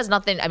while. That has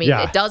nothing. I mean,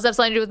 it does have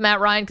something to do with Matt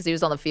Ryan because he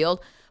was on the field.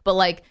 But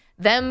like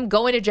them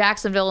going to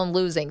Jacksonville and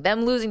losing,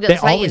 them losing to the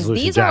Titans,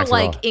 these are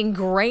like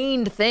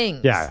ingrained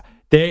things. Yeah.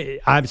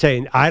 I'm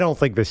saying I don't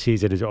think the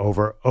season is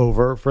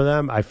over for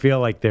them. I feel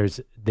like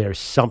there's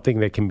something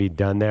that can be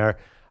done there.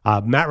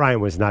 Matt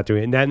Ryan was not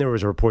doing it. And then there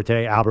was a report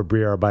today, Albert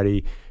Breer, our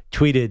buddy,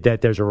 tweeted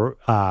that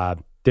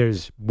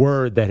there's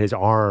word that his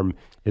arm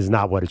is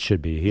not what it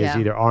should be. He has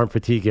either arm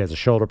fatigue, he has a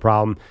shoulder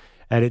problem.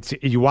 And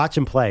you watch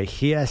him play,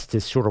 he has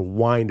to sort of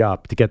wind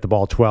up to get the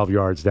ball 12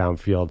 yards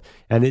downfield.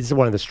 And this is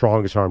one of the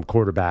strongest arm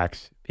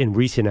quarterbacks in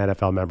recent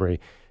NFL memory.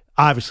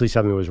 Obviously,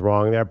 something was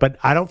wrong there. But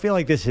I don't feel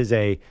like this is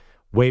a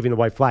waving the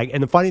white flag.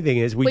 And the funny thing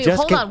is,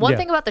 hold on. One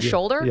thing about the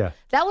shoulder. Yeah.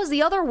 That was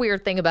the other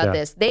weird thing about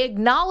this. They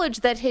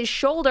acknowledged that his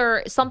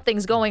shoulder,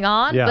 something's going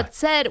on,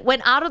 but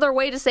went out of their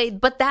way to say,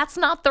 but that's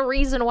not the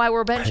reason why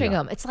we're benching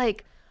him. It's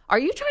like, are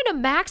you trying to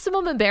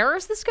maximum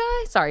embarrass this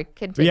guy? Sorry,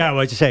 continue. Yeah,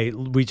 well, I just say,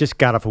 we just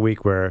got off a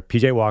week where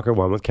P.J. Walker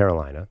won with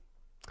Carolina.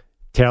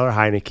 Taylor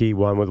Heineke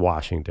won with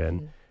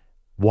Washington.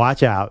 Mm-hmm.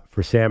 Watch out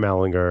for Sam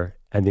Ehlinger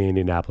and the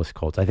Indianapolis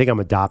Colts. I think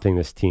I'm adopting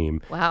this team.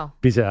 Wow.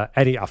 Because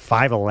Eddie, a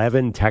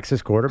 5'11"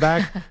 Texas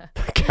quarterback,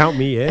 count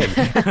me in.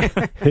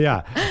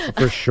 Yeah,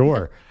 for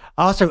sure.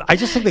 Also, I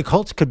just think the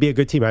Colts could be a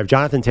good team. I have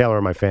Jonathan Taylor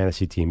on my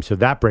fantasy team, so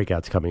that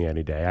breakout's coming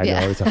any day. I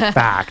know it's a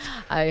fact.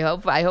 I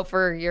hope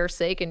for your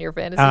sake and your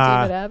fantasy team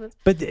it happens.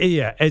 But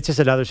yeah, it's just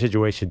another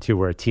situation too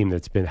where a team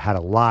that's had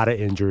a lot of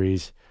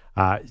injuries.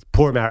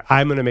 Poor Matt.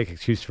 I'm going to make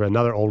excuse for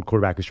another old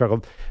quarterback who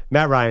struggled.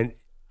 Matt Ryan.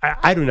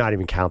 I do not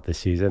even count this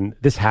season.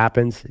 This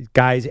happens.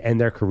 Guys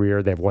end their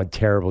career. They've one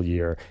terrible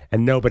year,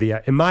 and nobody,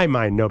 in my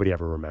mind, nobody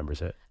ever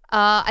remembers it.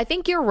 I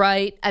think you're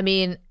right. I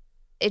mean,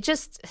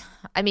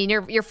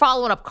 you're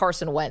following up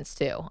Carson Wentz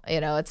too.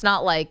 It's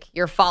not like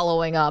you're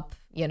following up,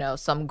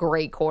 some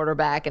great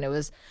quarterback and it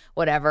was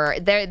whatever.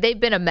 They've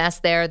been a mess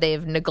there.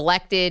 They've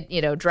neglected,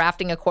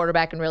 drafting a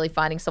quarterback and really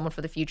finding someone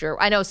for the future.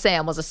 I know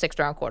Sam was a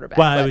 6th-round quarterback.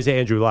 Well, it was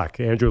Andrew Luck.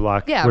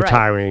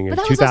 Retiring in 2000. But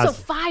that was also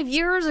 5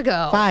 years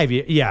ago. 5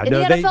 years, yeah. In the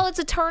NFL, it's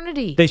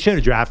eternity. They should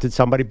have drafted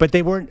somebody, but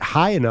they weren't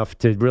high enough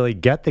to really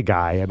get the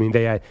guy. I mean,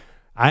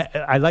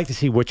 I'd like to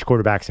see which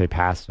quarterbacks they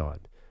passed on.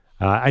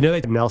 I know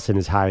that Nelson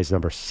is high as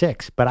number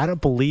 6, but I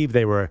don't believe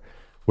they were.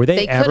 Were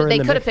they ever? They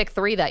could have picked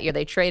 3 that year.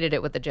 They traded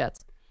it with the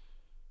Jets.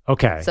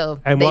 Okay. So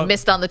they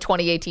missed on the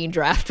 2018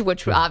 draft,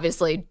 which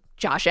obviously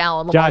Josh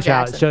Allen, Lamar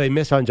Jackson. So they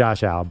missed on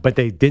Josh Allen, but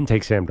they didn't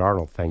take Sam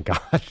Darnold, thank God.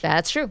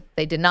 That's true.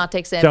 They did not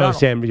take Sam Darnold. So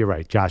Sam, you're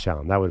right. Josh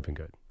Allen, that would have been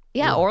good.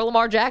 Yeah, or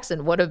Lamar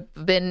Jackson would have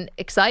been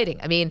exciting.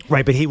 I mean,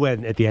 right, but he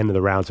went at the end of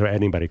the round, so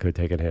anybody could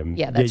have taken him.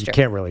 Yeah, that's true. You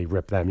can't really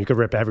rip them. You could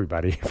rip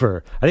everybody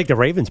for. I think the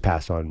Ravens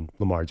passed on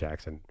Lamar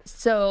Jackson.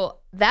 So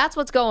that's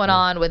what's going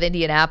on with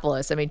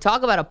Indianapolis. I mean,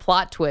 talk about a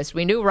plot twist.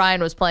 We knew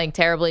Ryan was playing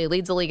terribly. He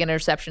leads the league in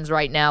interceptions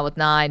right now with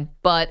 9,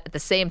 but at the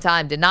same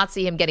time, did not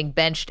see him getting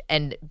benched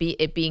and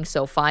it being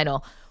so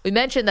final. We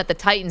mentioned that the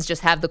Titans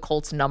just have the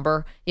Colts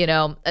number.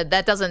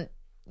 That doesn't.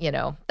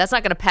 That's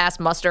not going to pass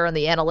muster in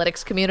the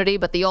analytics community,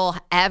 but the old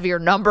have your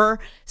number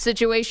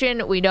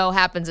situation we know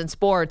happens in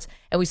sports.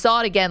 And we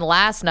saw it again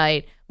last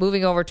night,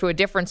 moving over to a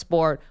different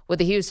sport with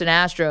the Houston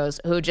Astros,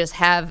 who just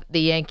have the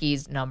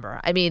Yankees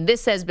number. I mean,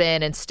 this has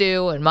been, and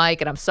Stu and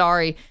Mike, and I'm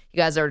sorry, you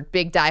guys are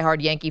big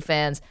diehard Yankee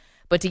fans,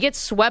 but to get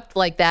swept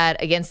like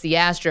that against the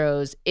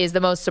Astros is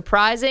the most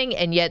surprising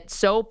and yet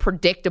so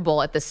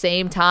predictable at the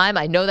same time.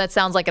 I know that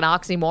sounds like an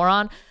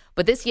oxymoron,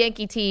 but this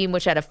Yankee team,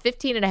 which had a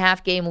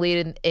 15.5 game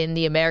lead in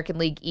the American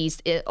League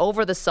East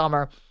over the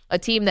summer, a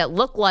team that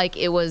looked like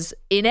it was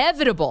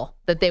inevitable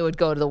that they would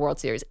go to the World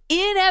Series.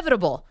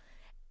 Inevitable.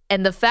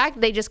 And the fact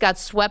that they just got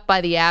swept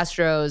by the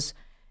Astros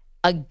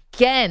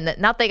again,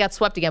 not they got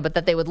swept again, but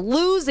that they would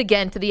lose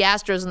again to the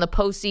Astros in the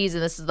postseason.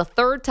 This is the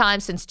 3rd time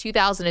since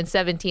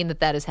 2017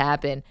 that has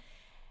happened.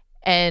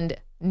 And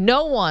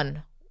no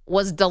one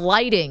was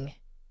delighting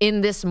in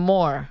this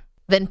more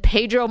than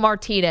Pedro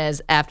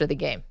Martinez after the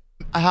game.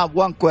 I have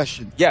one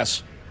question.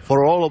 Yes.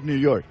 For all of New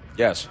York.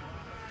 Yes.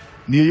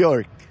 New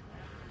York.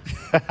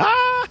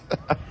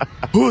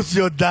 Who's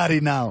your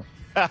daddy now?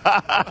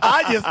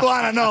 I just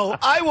want to know.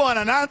 I want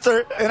an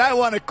answer, and I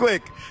want it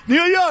quick.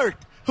 New York,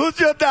 who's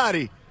your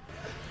daddy?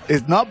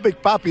 It's not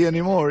Big Papi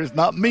anymore. It's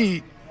not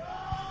me.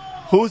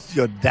 Who's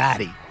your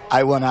daddy?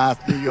 I want to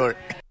ask New York.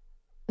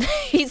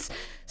 He's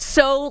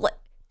so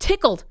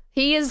tickled.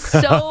 He is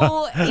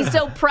so he's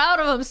so proud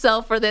of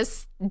himself for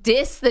this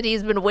diss that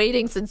he's been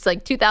waiting since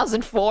like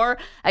 2004,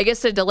 I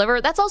guess, to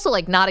deliver. That's also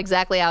like not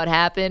exactly how it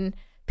happened.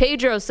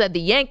 Pedro said the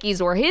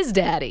Yankees were his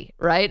daddy,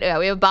 right?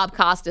 We have Bob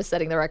Costas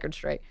setting the record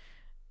straight.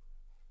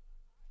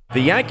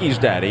 The Yankees'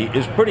 daddy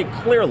is pretty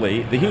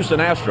clearly the Houston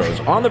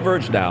Astros, on the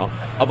verge now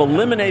of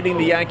eliminating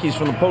the Yankees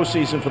from the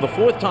postseason for the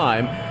 4th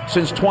time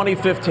since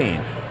 2015.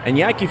 And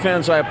Yankee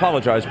fans, I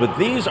apologize, but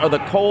these are the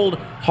cold,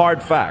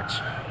 hard facts.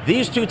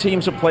 These two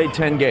teams have played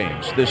 10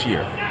 games this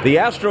year. The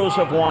Astros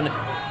have won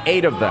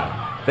 8 of them.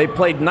 They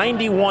played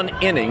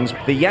 91 innings.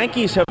 The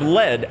Yankees have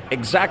led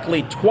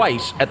exactly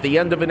twice at the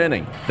end of an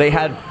inning. They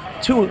had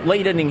 2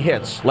 late inning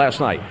hits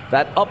last night.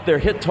 That upped their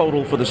hit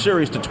total for the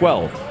series to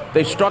 12.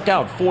 They struck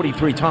out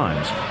 43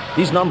 times.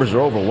 These numbers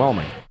are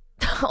overwhelming.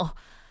 Oh,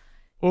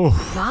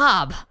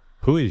 Bob.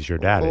 Who is your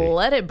daddy?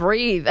 Let it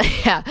breathe.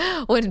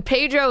 Yeah. When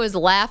Pedro is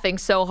laughing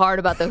so hard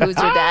about the Who's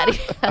Your Daddy.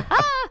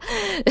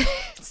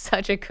 It's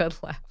such a good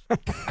laugh.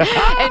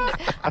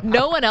 And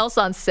no one else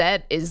on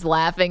set is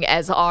laughing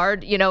as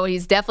hard. You know,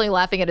 he's definitely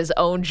laughing at his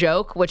own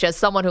joke, which as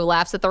someone who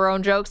laughs at their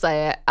own jokes,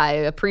 I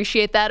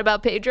appreciate that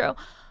about Pedro.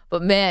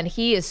 But man,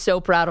 he is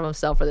so proud of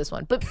himself for this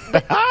one. But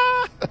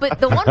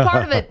the one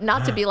part of it,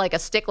 not to be like a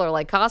stickler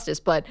like Costas,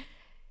 but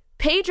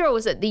Pedro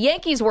was the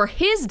Yankees were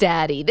his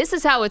daddy. This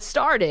is how it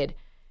started.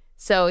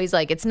 So he's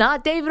like, it's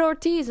not David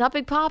Ortiz, not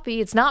Big Papi,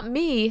 it's not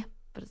me.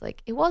 But it's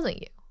like, it wasn't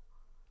you.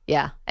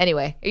 Yeah.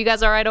 Anyway, are you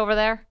guys all right over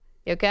there?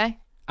 You okay?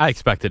 I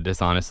expected this,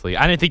 honestly.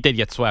 I didn't think they'd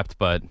get swept,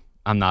 but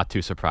I'm not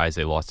too surprised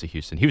they lost to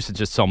Houston. Houston's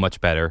just so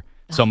much better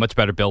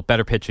built,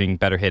 better pitching,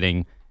 better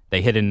hitting.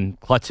 They hit in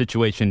clutch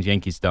situations.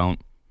 Yankees don't.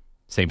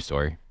 Same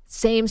story.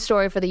 Same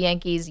story for the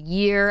Yankees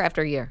year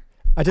after year.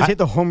 I just hate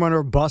the home run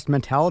or bust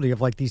mentality of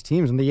like these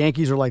teams, and the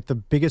Yankees are like the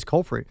biggest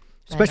culprit.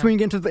 Especially when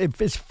you get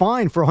into it's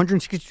fine for a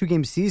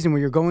 162-game season where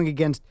you're going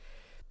against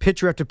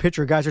pitcher after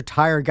pitcher. Guys are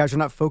tired. Guys are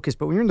not focused.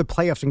 But when you're in the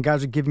playoffs and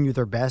guys are giving you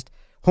their best,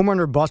 home run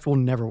or bust will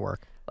never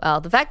work.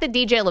 Well, the fact that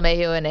DJ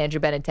LeMahieu and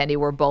Andrew Benintendi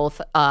were both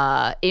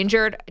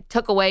injured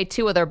took away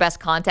two of their best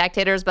contact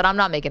hitters, but I'm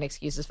not making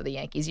excuses for the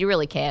Yankees. You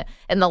really can't.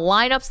 And the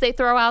lineups they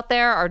throw out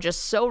there are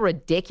just so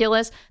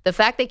ridiculous. The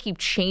fact they keep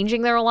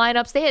changing their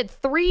lineups. They had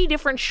 3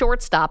 different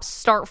shortstops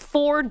start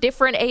 4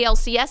 different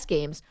ALCS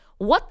games.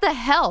 What the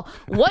hell?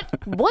 What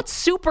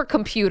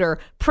supercomputer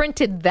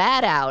printed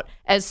that out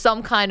as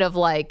some kind of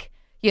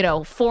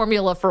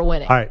formula for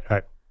winning? All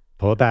right.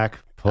 Pull it back.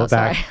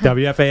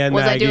 WFAN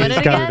Was I doing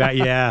it coming again? back.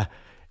 Yeah.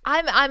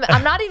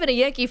 I'm not even a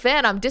Yankee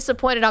fan. I'm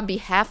disappointed on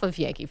behalf of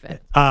Yankee fans.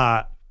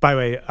 By the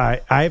way,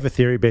 I have a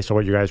theory based on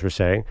what you guys were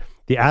saying.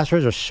 The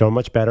Astros are so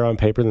much better on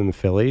paper than the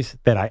Phillies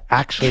that I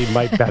actually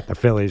might bet the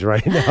Phillies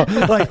right now.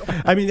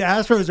 The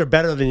Astros are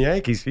better than the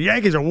Yankees. The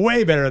Yankees are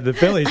way better than the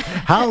Phillies.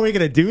 How are we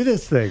going to do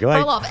this thing?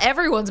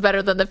 Everyone's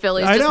better than the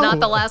Phillies, just not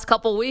the last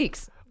couple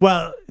weeks.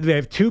 Well, they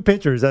have 2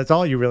 pitchers. That's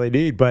all you really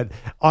need. But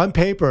on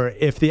paper,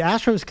 if the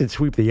Astros can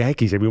sweep the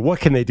Yankees, I mean, what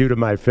can they do to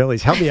my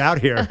Phillies? Help me out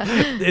here.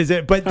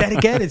 But then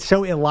again, it's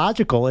so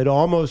illogical. It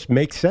almost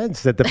makes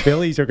sense that the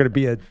Phillies are going to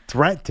be a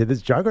threat to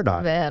this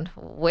juggernaut. Man,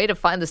 way to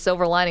find the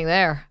silver lining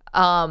there.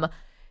 The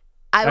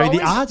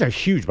odds are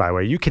huge, by the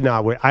way. You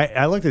cannot win.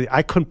 I looked at it.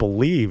 I couldn't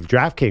believe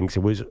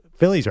DraftKings.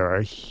 Phillies are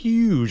a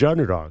huge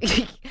underdog.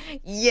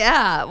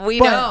 Yeah, we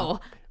know.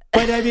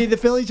 But I mean, the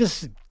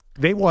Phillies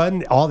they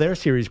won all their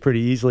series pretty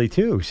easily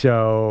too.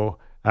 So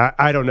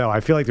I don't know. I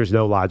feel like there's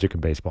no logic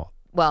in baseball.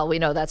 Well, we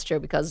know that's true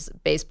because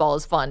baseball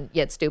is fun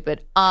yet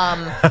stupid.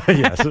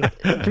 Yes. Can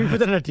we put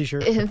that on a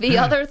T-shirt? The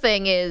other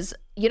thing is,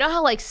 you know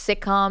how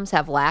sitcoms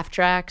have laugh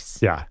tracks?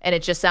 Yeah. And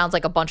it just sounds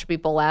like a bunch of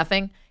people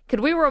laughing? Could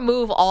we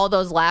remove all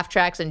those laugh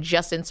tracks and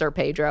just insert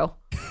Pedro?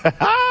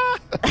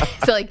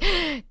 So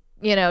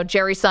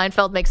Jerry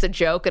Seinfeld makes a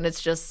joke and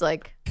it's just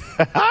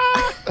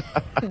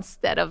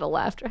instead of a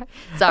laugh track.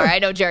 Sorry, I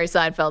know Jerry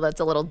Seinfeld, that's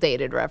a little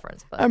dated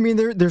reference. But. I mean,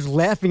 there's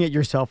laughing at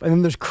yourself and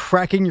then there's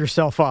cracking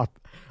yourself up.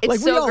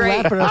 It's we all great.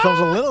 laugh at ourselves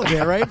a little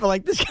bit, right?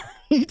 But this guy,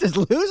 he's just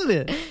losing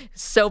it.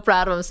 So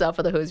proud of himself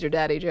for the Who's Your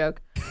Daddy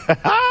joke.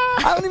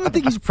 I don't even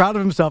think he's proud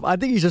of himself. I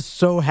think he's just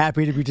so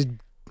happy to be just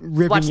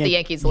ripping Watch the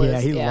Yankees lose. Yeah,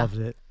 he loves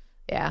it.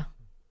 Yeah.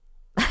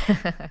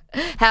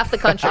 Half the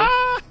country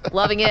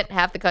loving it,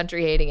 half the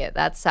country hating it.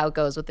 That's how it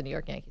goes with the New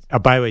York Yankees.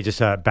 By the way, just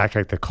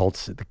backtrack the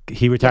Colts.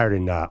 He retired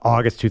in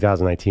August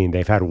 2019.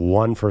 They've had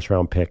 1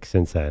 first-round pick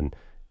since then.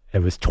 It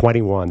was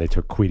 21. They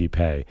took Kwity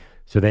Paye.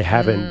 So they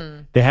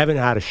haven't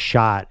had a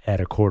shot at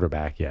a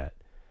quarterback yet.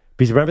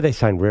 Because remember they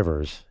signed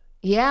Rivers.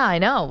 Yeah, I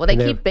know. Well, they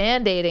keep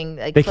Band-Aiding.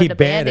 They keep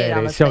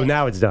Band-Aiding. So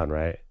now it's done,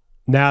 right?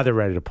 Now they're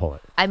ready to pull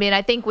it. I mean,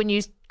 I think when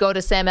you go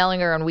to Sam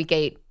Ellinger on week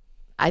 8,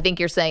 I think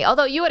you're saying,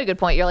 although you had a good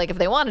point, you're like, if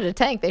they wanted to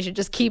tank, they should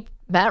just keep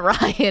Matt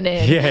Ryan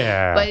in.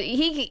 Yeah. But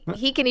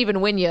he can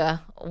even win you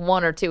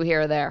 1 or 2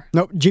 here or there.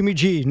 Nope, Jimmy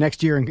G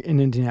next year in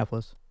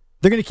Indianapolis.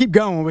 They're going to keep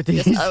going with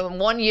these.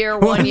 1 year.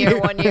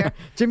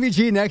 Jimmy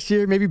G next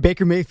year, maybe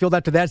Baker Mayfield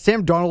after that.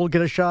 Sam Darnold will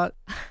get a shot.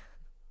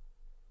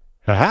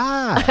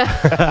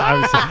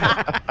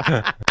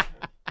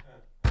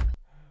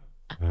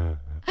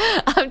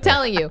 I'm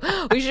telling you,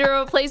 we should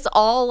replace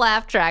all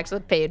laugh tracks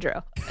with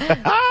Pedro.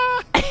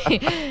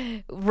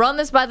 Run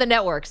this by the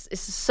networks. It's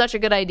such a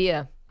good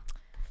idea.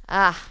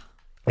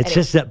 It's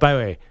just that, by the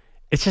way,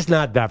 it's just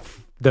not that.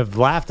 The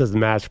laugh doesn't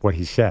match what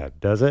he said,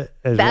 does it?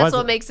 That's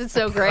what makes it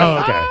so great. Oh,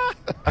 okay.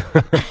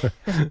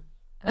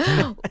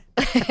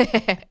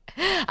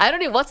 I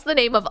don't know. What's the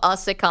name of a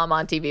sitcom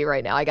on TV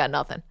right now? I got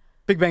nothing.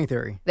 Big Bang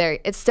Theory. There,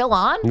 it's still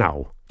on?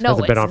 No. It No,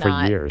 hasn't been on it's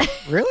not. for years.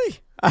 Really?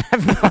 I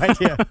have no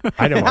idea.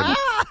 I know.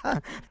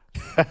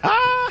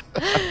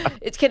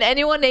 Can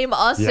anyone name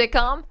a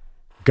sitcom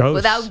Ghosts.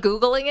 without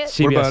Googling it?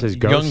 CBS What about is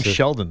Young Ghosts.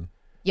 Sheldon?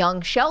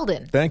 Young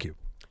Sheldon. Thank you.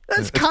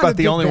 That's It's kind about of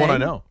the Big only one I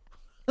Bang. know.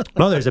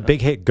 No, there's a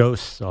big hit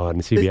Ghosts on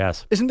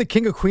CBS. Isn't the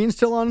King of Queens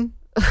still on?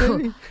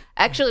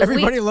 Actually,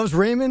 Everybody loves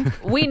Raymond.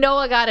 we know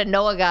a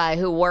guy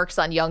who works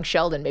on Young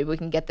Sheldon. Maybe we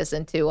can get this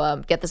in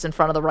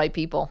front of the right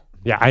people.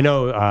 Yeah, I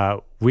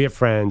know we have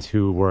friends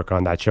who work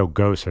on that show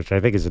Ghost, which I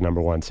think is the #1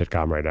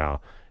 sitcom right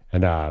now.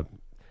 And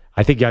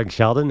I think Young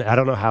Sheldon, I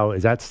don't know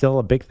is that still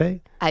a big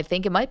thing? I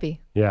think it might be.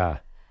 Yeah.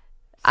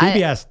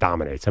 CBS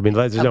dominates. I mean,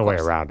 there's no way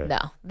around it. No,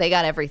 they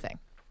got everything.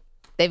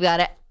 They've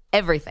got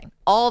everything.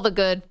 All the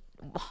good,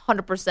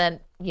 100%,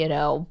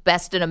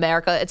 best in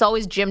America. It's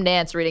always Jim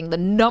Nantz reading the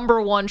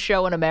 #1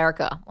 show in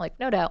America. Like,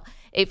 no doubt.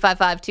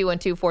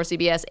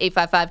 855-212-4CBS,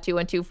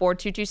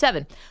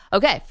 855-212-4227.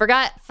 Okay,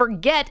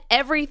 forget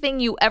everything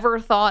you ever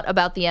thought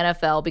about the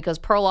NFL because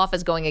Perloff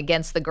is going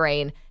against the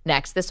grain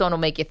next. This one will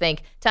make you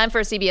think. Time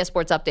for a CBS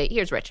Sports Update.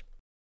 Here's Rich.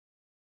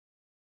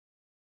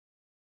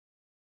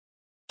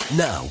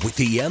 Now, with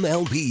the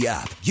MLB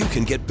app, you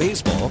can get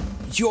baseball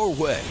your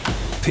way.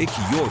 Pick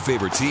your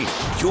favorite team,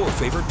 your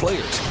favorite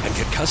players, and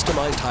get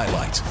customized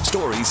highlights,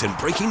 stories, and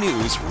breaking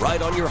news right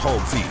on your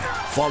home feed.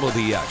 Follow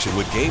the action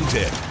with Game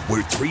Day,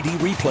 where 3D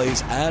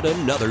replays add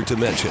another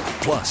dimension.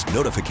 Plus,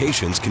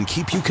 notifications can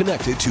keep you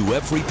connected to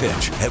every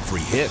pitch,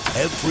 every hit,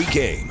 every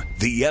game.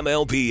 The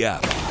MLB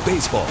app.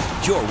 Baseball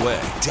your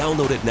way.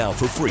 Download it now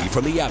for free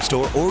from the App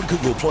Store or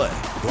Google Play.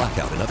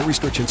 Blackout and other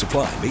restrictions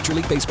apply. Major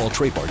League Baseball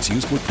trademarks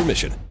used with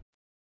permission.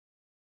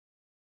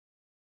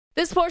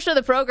 This portion of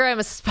the program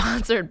is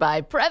sponsored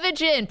by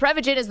Prevagen.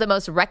 Prevagen is the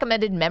most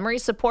recommended memory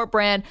support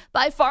brand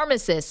by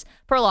pharmacists.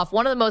 Perloff,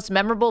 one of the most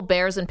memorable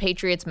Bears and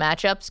Patriots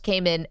matchups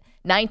came in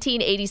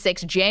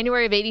 1986,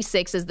 January of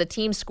 86, as the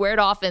team squared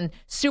off in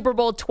Super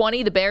Bowl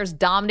 20. The Bears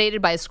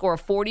dominated by a score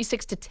of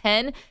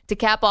 46-10 to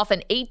cap off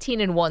an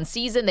 18-1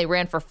 season. They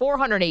ran for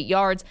 408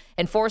 yards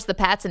and forced the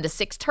Pats into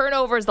 6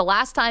 turnovers. The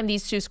last time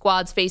these two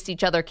squads faced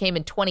each other came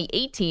in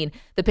 2018.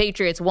 The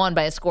Patriots won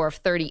by a score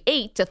of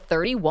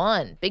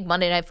 38-31. Big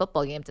Monday Night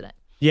Football game tonight.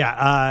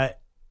 Yeah.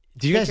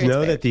 Do you guys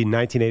know that the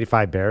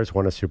 1985 Bears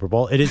won a Super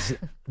Bowl? It is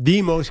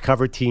the most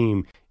covered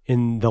team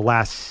in the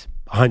last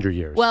 100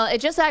 years. Well, it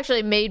just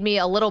actually made me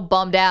a little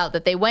bummed out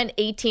that they went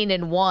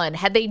 18-1.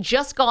 Had they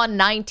just gone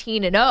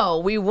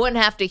 19-0, we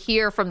wouldn't have to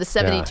hear from the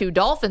 72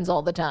 Dolphins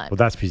all the time. Well,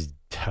 that's because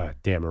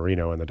Dan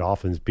Marino and the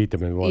Dolphins beat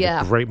them in one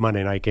of the great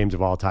Monday night games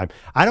of all time.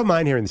 I don't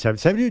mind hearing the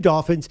 72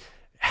 Dolphins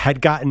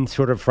had gotten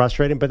sort of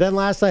frustrating, but then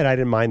last night I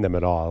didn't mind them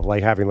at all,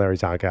 like having Larry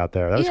Zonk out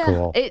there. That was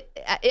cool.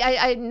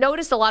 I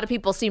noticed a lot of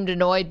people seemed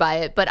annoyed by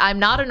it, but I'm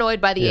not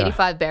annoyed by the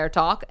 85 Bear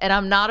talk, and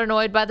I'm not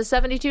annoyed by the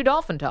 72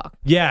 Dolphin talk.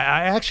 Yeah,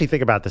 I actually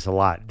think about this a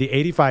lot. The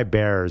 85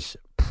 Bears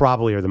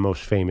probably are the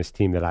most famous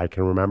team that I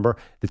can remember.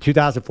 The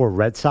 2004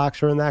 Red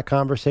Sox are in that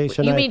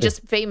conversation. You mean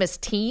just famous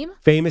team?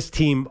 Famous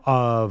team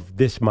of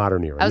this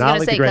modern era. I was going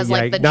to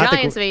say, because the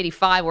Giants of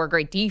 85 were a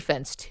great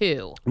defense,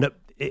 too. No,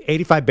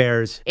 85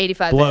 Bears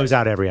blows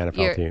out every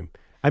NFL team.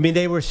 I mean,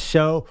 they were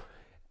so...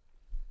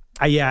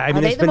 I mean,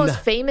 are they the most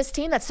famous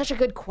team? That's such a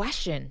good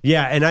question.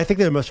 Yeah, and I think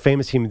they're the most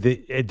famous team.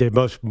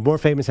 They're more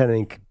famous than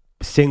any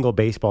single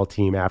baseball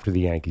team after the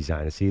Yankees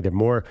dynasty. They're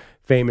more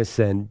famous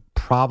than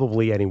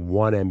probably any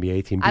one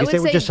NBA team because they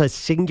were just a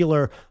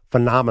singular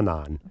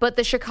phenomenon. But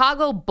the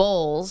Chicago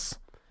Bulls...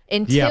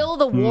 Until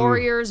the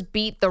Warriors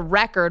beat the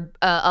record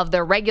of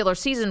their regular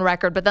season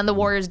record, but then the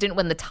Warriors didn't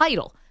win the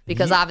title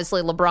because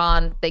obviously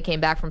LeBron, they came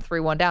back from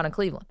 3-1 down in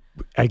Cleveland.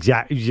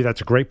 Exactly. That's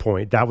a great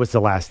point. That was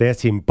the last dance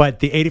team. But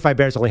the 85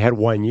 Bears only had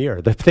 1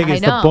 year. The thing is,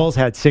 the Bulls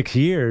had 6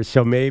 years.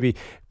 So maybe,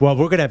 we're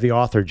going to have the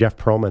author, Jeff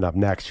Pearlman, up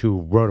next,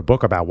 who wrote a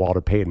book about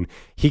Walter Payton.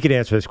 He could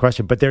answer this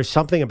question. But there's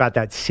something about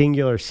that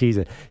singular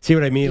season. See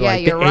what I mean? Yeah,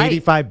 like you're the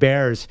 85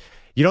 Bears...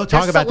 You don't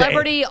talk about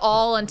celebrity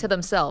all unto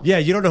themselves. Yeah,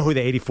 you don't know who the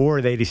 84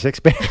 or the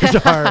 86 Bears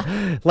are.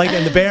 And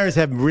the Bears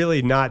have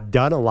really not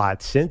done a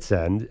lot since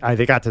then.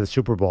 They got to the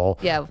Super Bowl.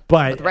 Yeah,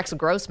 but with Rex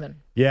Grossman.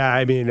 Yeah,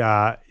 I mean,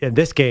 in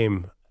this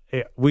game,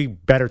 we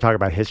better talk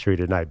about history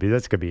tonight because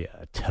that's going to be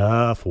a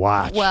tough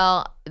watch.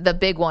 Well, the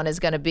big one is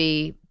going to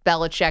be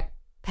Belichick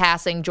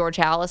passing George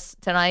Halas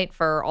tonight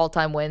for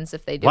all-time wins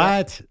if they do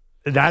What?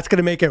 That's going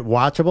to make it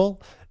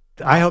watchable?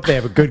 I hope they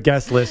have a good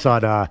guest list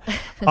on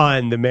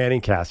the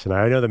Manning cast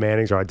tonight. I know the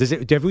Mannings are on.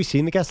 Have we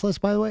seen the guest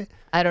list, by the way?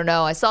 I don't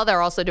know. I saw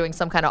they're also doing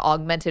some kind of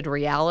augmented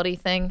reality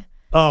thing.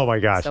 Oh, my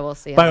gosh. So we'll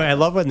see. By the way, I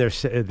love when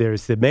there's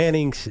the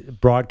Mannings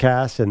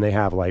broadcast, and they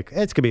have it's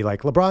going to be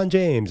like LeBron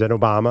James and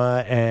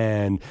Obama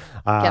and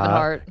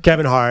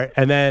Kevin Hart.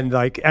 And then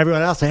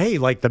everyone else say, hey,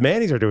 the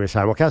Mannings are doing a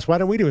simulcast. Why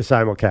don't we do a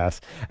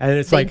simulcast? And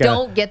it's they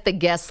don't get the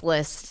guest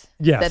list.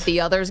 Yes. That the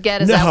others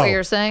get? Is that what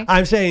you're saying?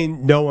 I'm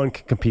saying no one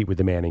can compete with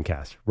the Manning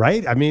cast,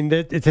 right? I mean,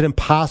 it's an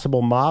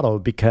impossible model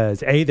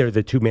because A, they're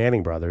the two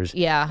Manning brothers.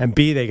 Yeah. And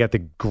B, they got the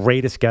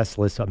greatest guest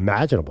list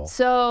imaginable.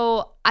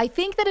 So I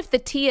think that if the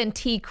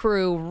TNT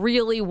crew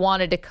really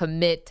wanted to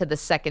commit to the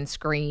second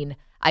screen,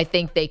 I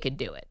think they could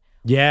do it.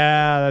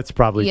 Yeah, that's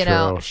probably true.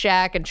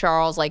 Shaq and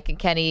Charles, and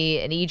Kenny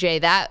and EJ,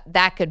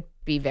 that could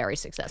be very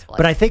successful.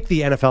 But I think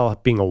the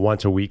NFL being a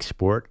once-a-week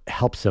sport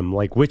helps them.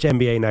 Which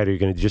NBA night are you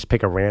going to just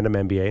pick a random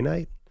NBA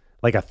night?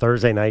 Like a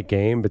Thursday night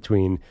game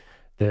between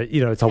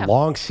it's a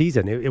long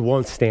season. It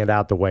won't stand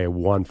out the way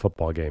one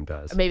football game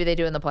does. Maybe they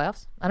do in the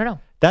playoffs. I don't know.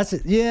 That's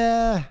it.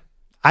 Yeah.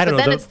 I don't but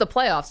know. then it's the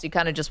playoffs. You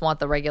kind of just want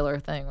the regular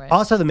thing, right?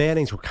 Also, the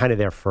Mannings were kind of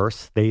there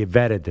first. They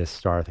vetted this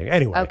star thing.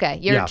 Anyway. Okay,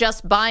 you're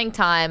just buying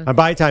time. I'm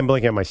buying time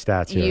looking at my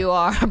stats here. You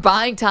are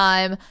buying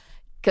time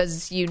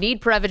because you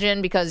need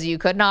Prevagen because you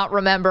could not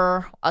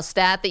remember a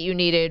stat that you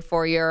needed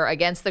for your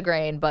Against the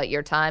Grain, but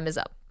your time is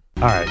up.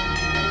 All right.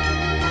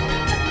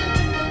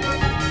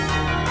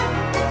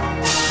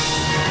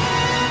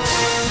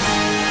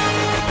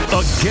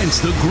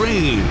 Against the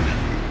Grain.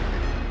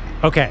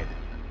 Okay.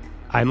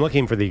 I'm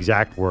looking for the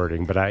exact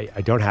wording, but I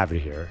don't have it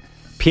here.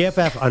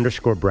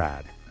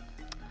 PFF_Brad,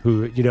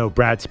 who,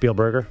 Brad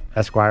Spielberger,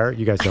 Esquire.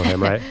 You guys know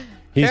him, right?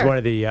 He's Sure. one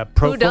of the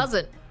Who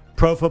doesn't?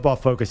 Pro Football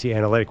Focus, the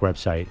analytic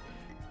website.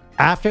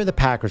 After the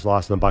Packers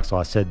lost and the Bucs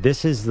lost, said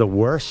this is the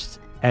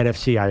worst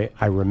NFC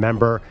I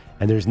remember,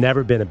 and there's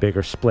never been a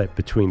bigger split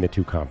between the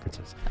two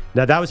conferences.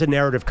 Now, that was a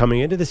narrative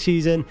coming into the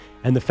season,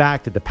 and the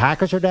fact that the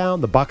Packers are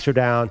down, the Bucs are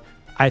down,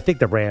 I think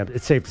the Rams,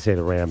 it's safe to say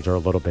the Rams are a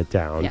little bit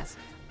down. Yes.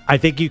 I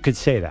think you could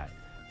say that.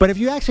 But if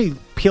you actually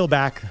peel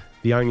back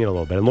the onion a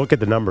little bit and look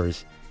at the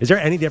numbers, is there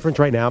any difference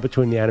right now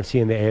between the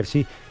NFC and the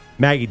AFC?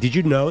 Maggie, did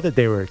you know that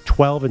they were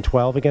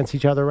 12-12 against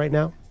each other right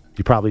now?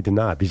 You probably did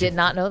not. Did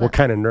not know that. What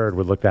kind of nerd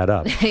would look that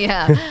up?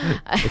 Yeah.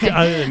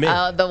 Other than me.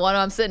 The one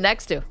I'm sitting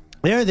next to.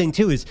 The other thing,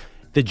 too, is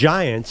the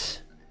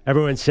Giants,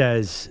 everyone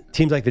says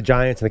teams like the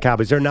Giants and the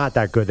Cowboys, they're not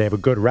that good. They have a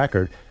good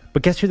record.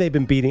 But guess who they've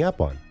been beating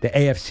up on? The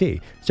AFC.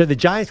 So the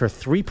Giants were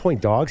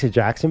 3-point dogs at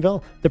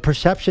Jacksonville. The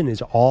perception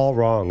is all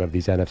wrong of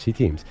these NFC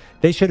teams.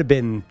 They should have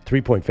been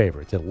 3-point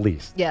favorites at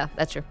least. Yeah,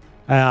 that's true.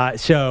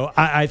 So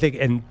I think,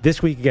 and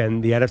this week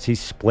again, the NFC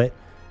split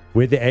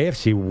with the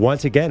AFC.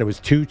 Once again, it was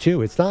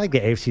 2-2. It's not like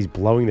the AFC's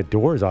blowing the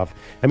doors off.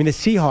 I mean, the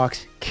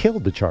Seahawks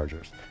killed the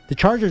Chargers. The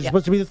Chargers are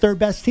supposed to be the third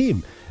best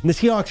team, and the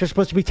Seahawks are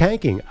supposed to be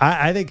tanking.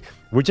 I think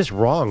we're just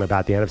wrong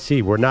about the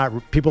NFC. We're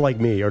not, people like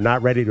me are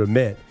not ready to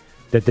admit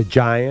that the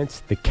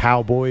Giants, the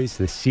Cowboys,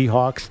 the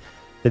Seahawks,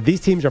 that these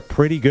teams are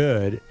pretty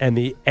good. And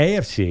the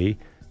AFC,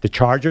 the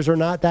Chargers are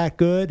not that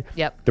good.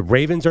 Yep. The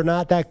Ravens are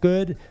not that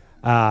good.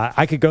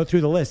 I could go through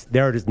the list.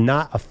 There is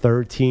not a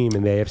third team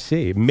in the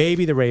AFC.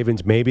 Maybe the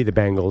Ravens, maybe the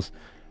Bengals.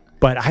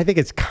 But I think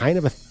it's kind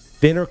of a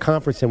thinner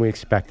conference than we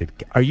expected.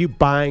 Are you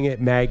buying it,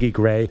 Maggie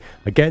Gray?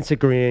 Against the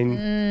Green,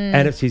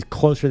 NFC's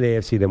closer to the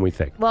AFC than we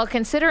think. Well,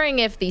 considering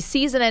if the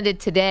season ended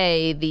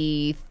today,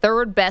 the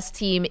third best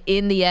team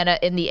in the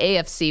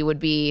AFC would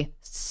be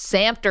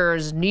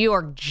Samter's New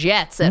York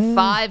Jets at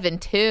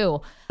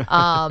 5-2.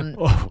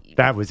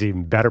 That was an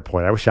even better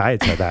point. I wish I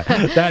had said that.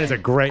 That is a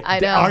great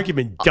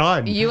argument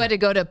done. You had to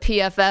go to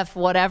PFF,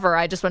 whatever.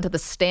 I just went to the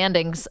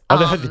standings.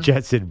 Although the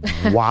Jets did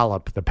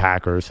wallop the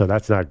Packers, so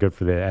that's not good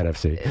for the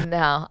NFC.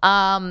 No.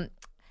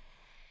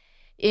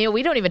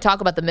 We don't even talk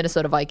about the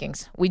Minnesota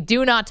Vikings. We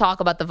do not talk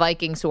about the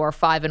Vikings who are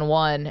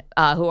 5-1,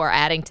 who are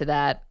adding to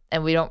that.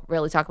 And we don't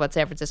really talk about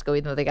San Francisco,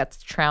 even though they got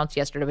trounced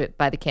yesterday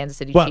by the Kansas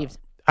City Chiefs.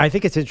 I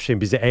think it's interesting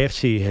because the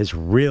AFC has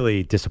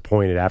really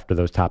disappointed after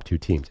those top two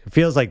teams. It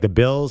feels like the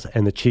Bills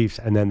and the Chiefs,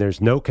 and then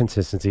there's no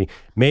consistency.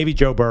 Maybe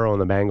Joe Burrow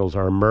and the Bengals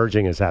are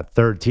emerging as that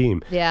third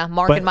team. Yeah,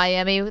 Mark in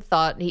Miami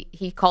thought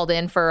he called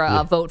in for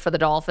a vote for the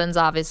Dolphins,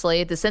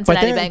 obviously. The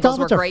Cincinnati Bengals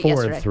were great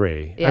yesterday.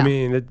 4-3. Yeah. I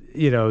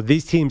mean,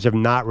 these teams have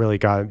not really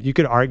gone. You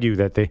could argue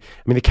that the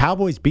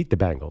Cowboys beat the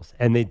Bengals,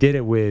 and they did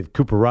it with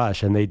Cooper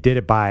Rush, and they did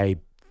it by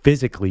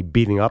physically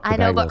beating up the Bengals. I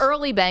know, but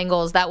early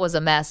Bengals, that was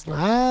a mess.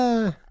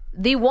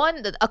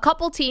 A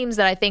couple teams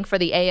that I think for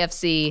the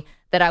AFC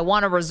that I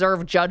want to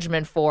reserve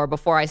judgment for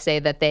before I say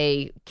that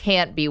they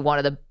can't be one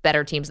of the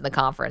better teams in the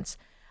conference.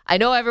 I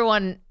know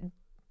everyone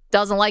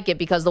doesn't like it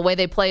because the way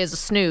they play is a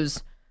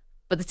snooze,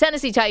 but the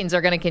Tennessee Titans are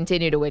going to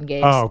continue to win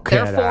games. Oh,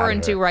 they're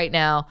 4-2 right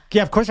now.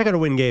 Yeah, of course they're going to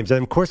win games,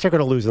 and of course they're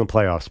going to lose in the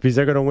playoffs because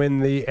they're going to win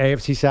the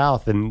AFC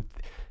South, and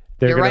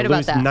they're going to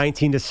lose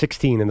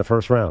 19-16 in the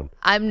first round.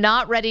 I'm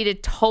not ready to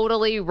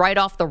totally write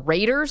off the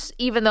Raiders,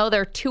 even though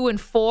they're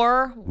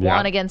 2-4,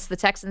 won against the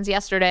Texans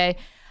yesterday.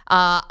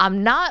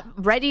 I'm not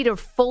ready to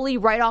fully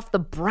write off the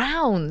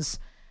Browns.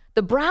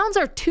 The Browns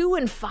are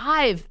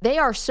 2-5. They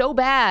are so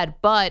bad,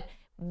 but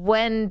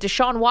when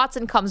Deshaun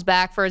Watson comes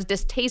back, for as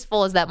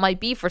distasteful as that might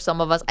be for some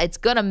of us, it's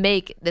going to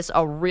make this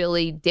a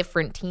really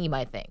different team,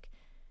 I think.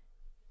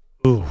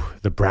 Ooh,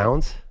 the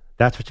Browns?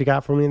 That's what you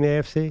got for me in the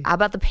AFC? How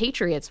about the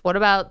Patriots? What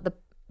about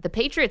the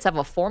Patriots have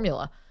a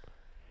formula?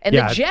 And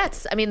the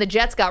Jets, the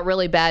Jets got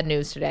really bad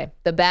news today.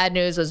 The bad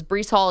news was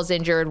Breece Hall is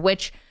injured,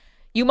 which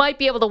you might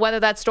be able to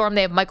weather that storm.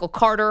 They have Michael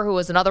Carter, who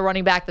was another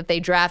running back that they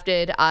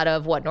drafted out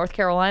of, North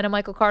Carolina,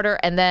 Michael Carter.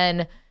 And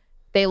then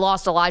they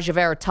lost Elijah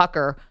Vera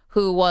Tucker,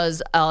 who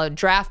was a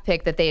draft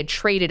pick that they had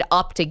traded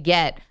up to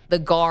get the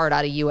guard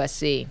out of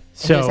USC.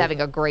 And he's having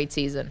a great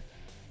season.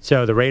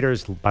 So the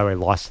Raiders, by the way,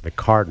 lost to the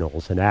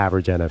Cardinals, an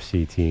average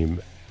NFC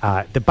team.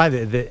 The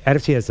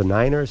NFC has the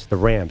Niners, the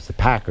Rams, the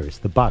Packers,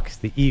 the Bucks,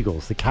 the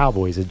Eagles, the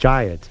Cowboys, the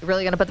Giants. You're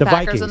really going to put the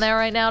Packers Vikings in there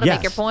right now to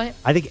make your point?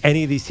 I think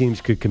any of these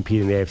teams could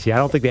compete in the AFC. I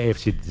don't think the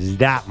AFC is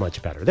that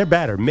much better. They're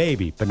better,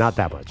 maybe, but not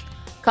that much.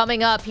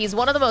 Coming up, he's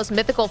one of the most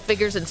mythical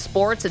figures in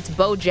sports. It's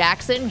Bo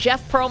Jackson.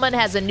 Jeff Pearlman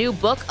has a new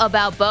book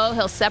about Bo.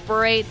 He'll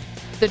separate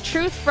The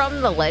truth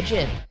from the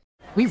legend.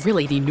 We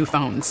really need new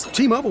phones.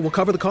 T-Mobile will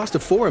cover the cost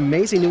of 4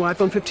 amazing new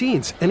iPhone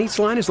 15s, and each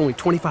line is only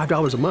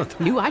 $25 a month.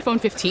 New iPhone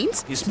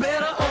 15s? It's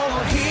better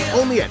over here.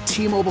 Only at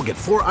T-Mobile, get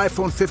 4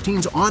 iPhone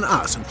 15s on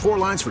us and 4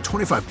 lines for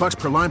 $25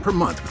 per line per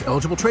month with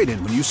eligible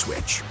trade-in when you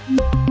switch.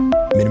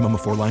 Minimum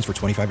of 4 lines for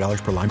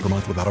 $25 per line per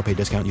month with autopay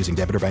discount using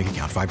debit or bank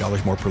account.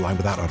 $5 more per line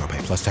without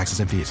autopay, plus taxes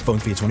and fees. Phone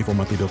fee at 24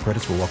 monthly bill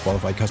credits for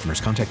well-qualified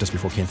customers. Contact us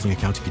before canceling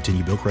account to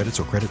continue bill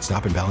credits or credit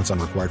stop and balance on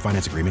required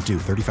finance agreement due.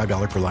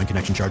 $35 per line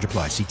connection charge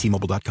applies. See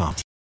T-Mobile.com.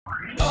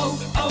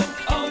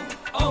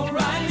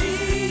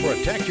 O'Reilly.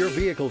 Protect your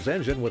vehicle's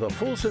engine with a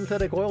full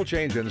synthetic oil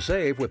change and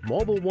save with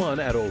Mobil 1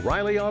 at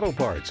O'Reilly Auto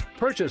Parts.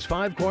 Purchase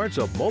 5 quarts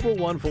of Mobil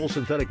 1 full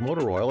synthetic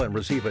motor oil and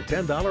receive a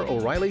 $10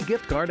 O'Reilly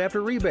gift card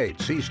after rebate.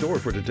 See store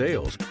for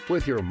details.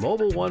 With your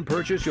Mobil 1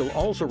 purchase, you'll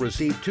also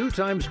receive 2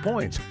 times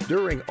points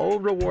during O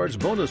Rewards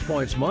Bonus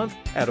Points Month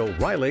at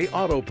O'Reilly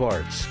Auto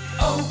Parts.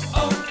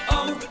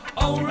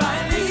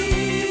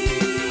 O'Reilly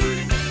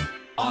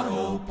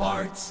Auto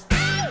Parts.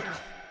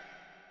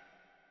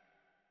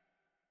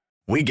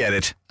 We get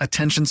it.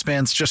 Attention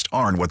spans just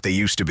aren't what they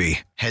used to be.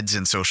 Heads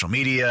in social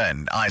media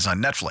and eyes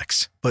on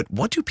Netflix. But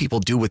what do people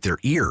do with their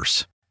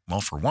ears?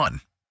 Well, for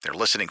one, they're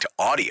listening to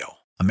audio.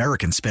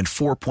 Americans spend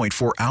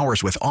 4.4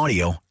 hours with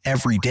audio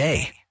every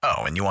day. Oh,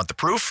 and you want the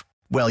proof?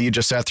 Well, you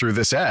just sat through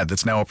this ad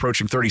that's now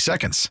approaching 30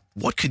 seconds.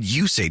 What could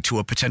you say to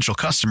a potential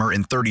customer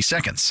in 30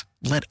 seconds?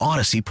 Let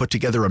Odyssey put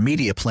together a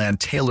media plan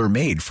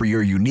tailor-made for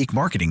your unique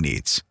marketing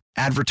needs.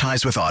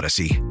 Advertise with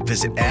Odyssey.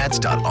 Visit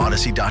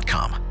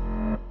ads.odyssey.com.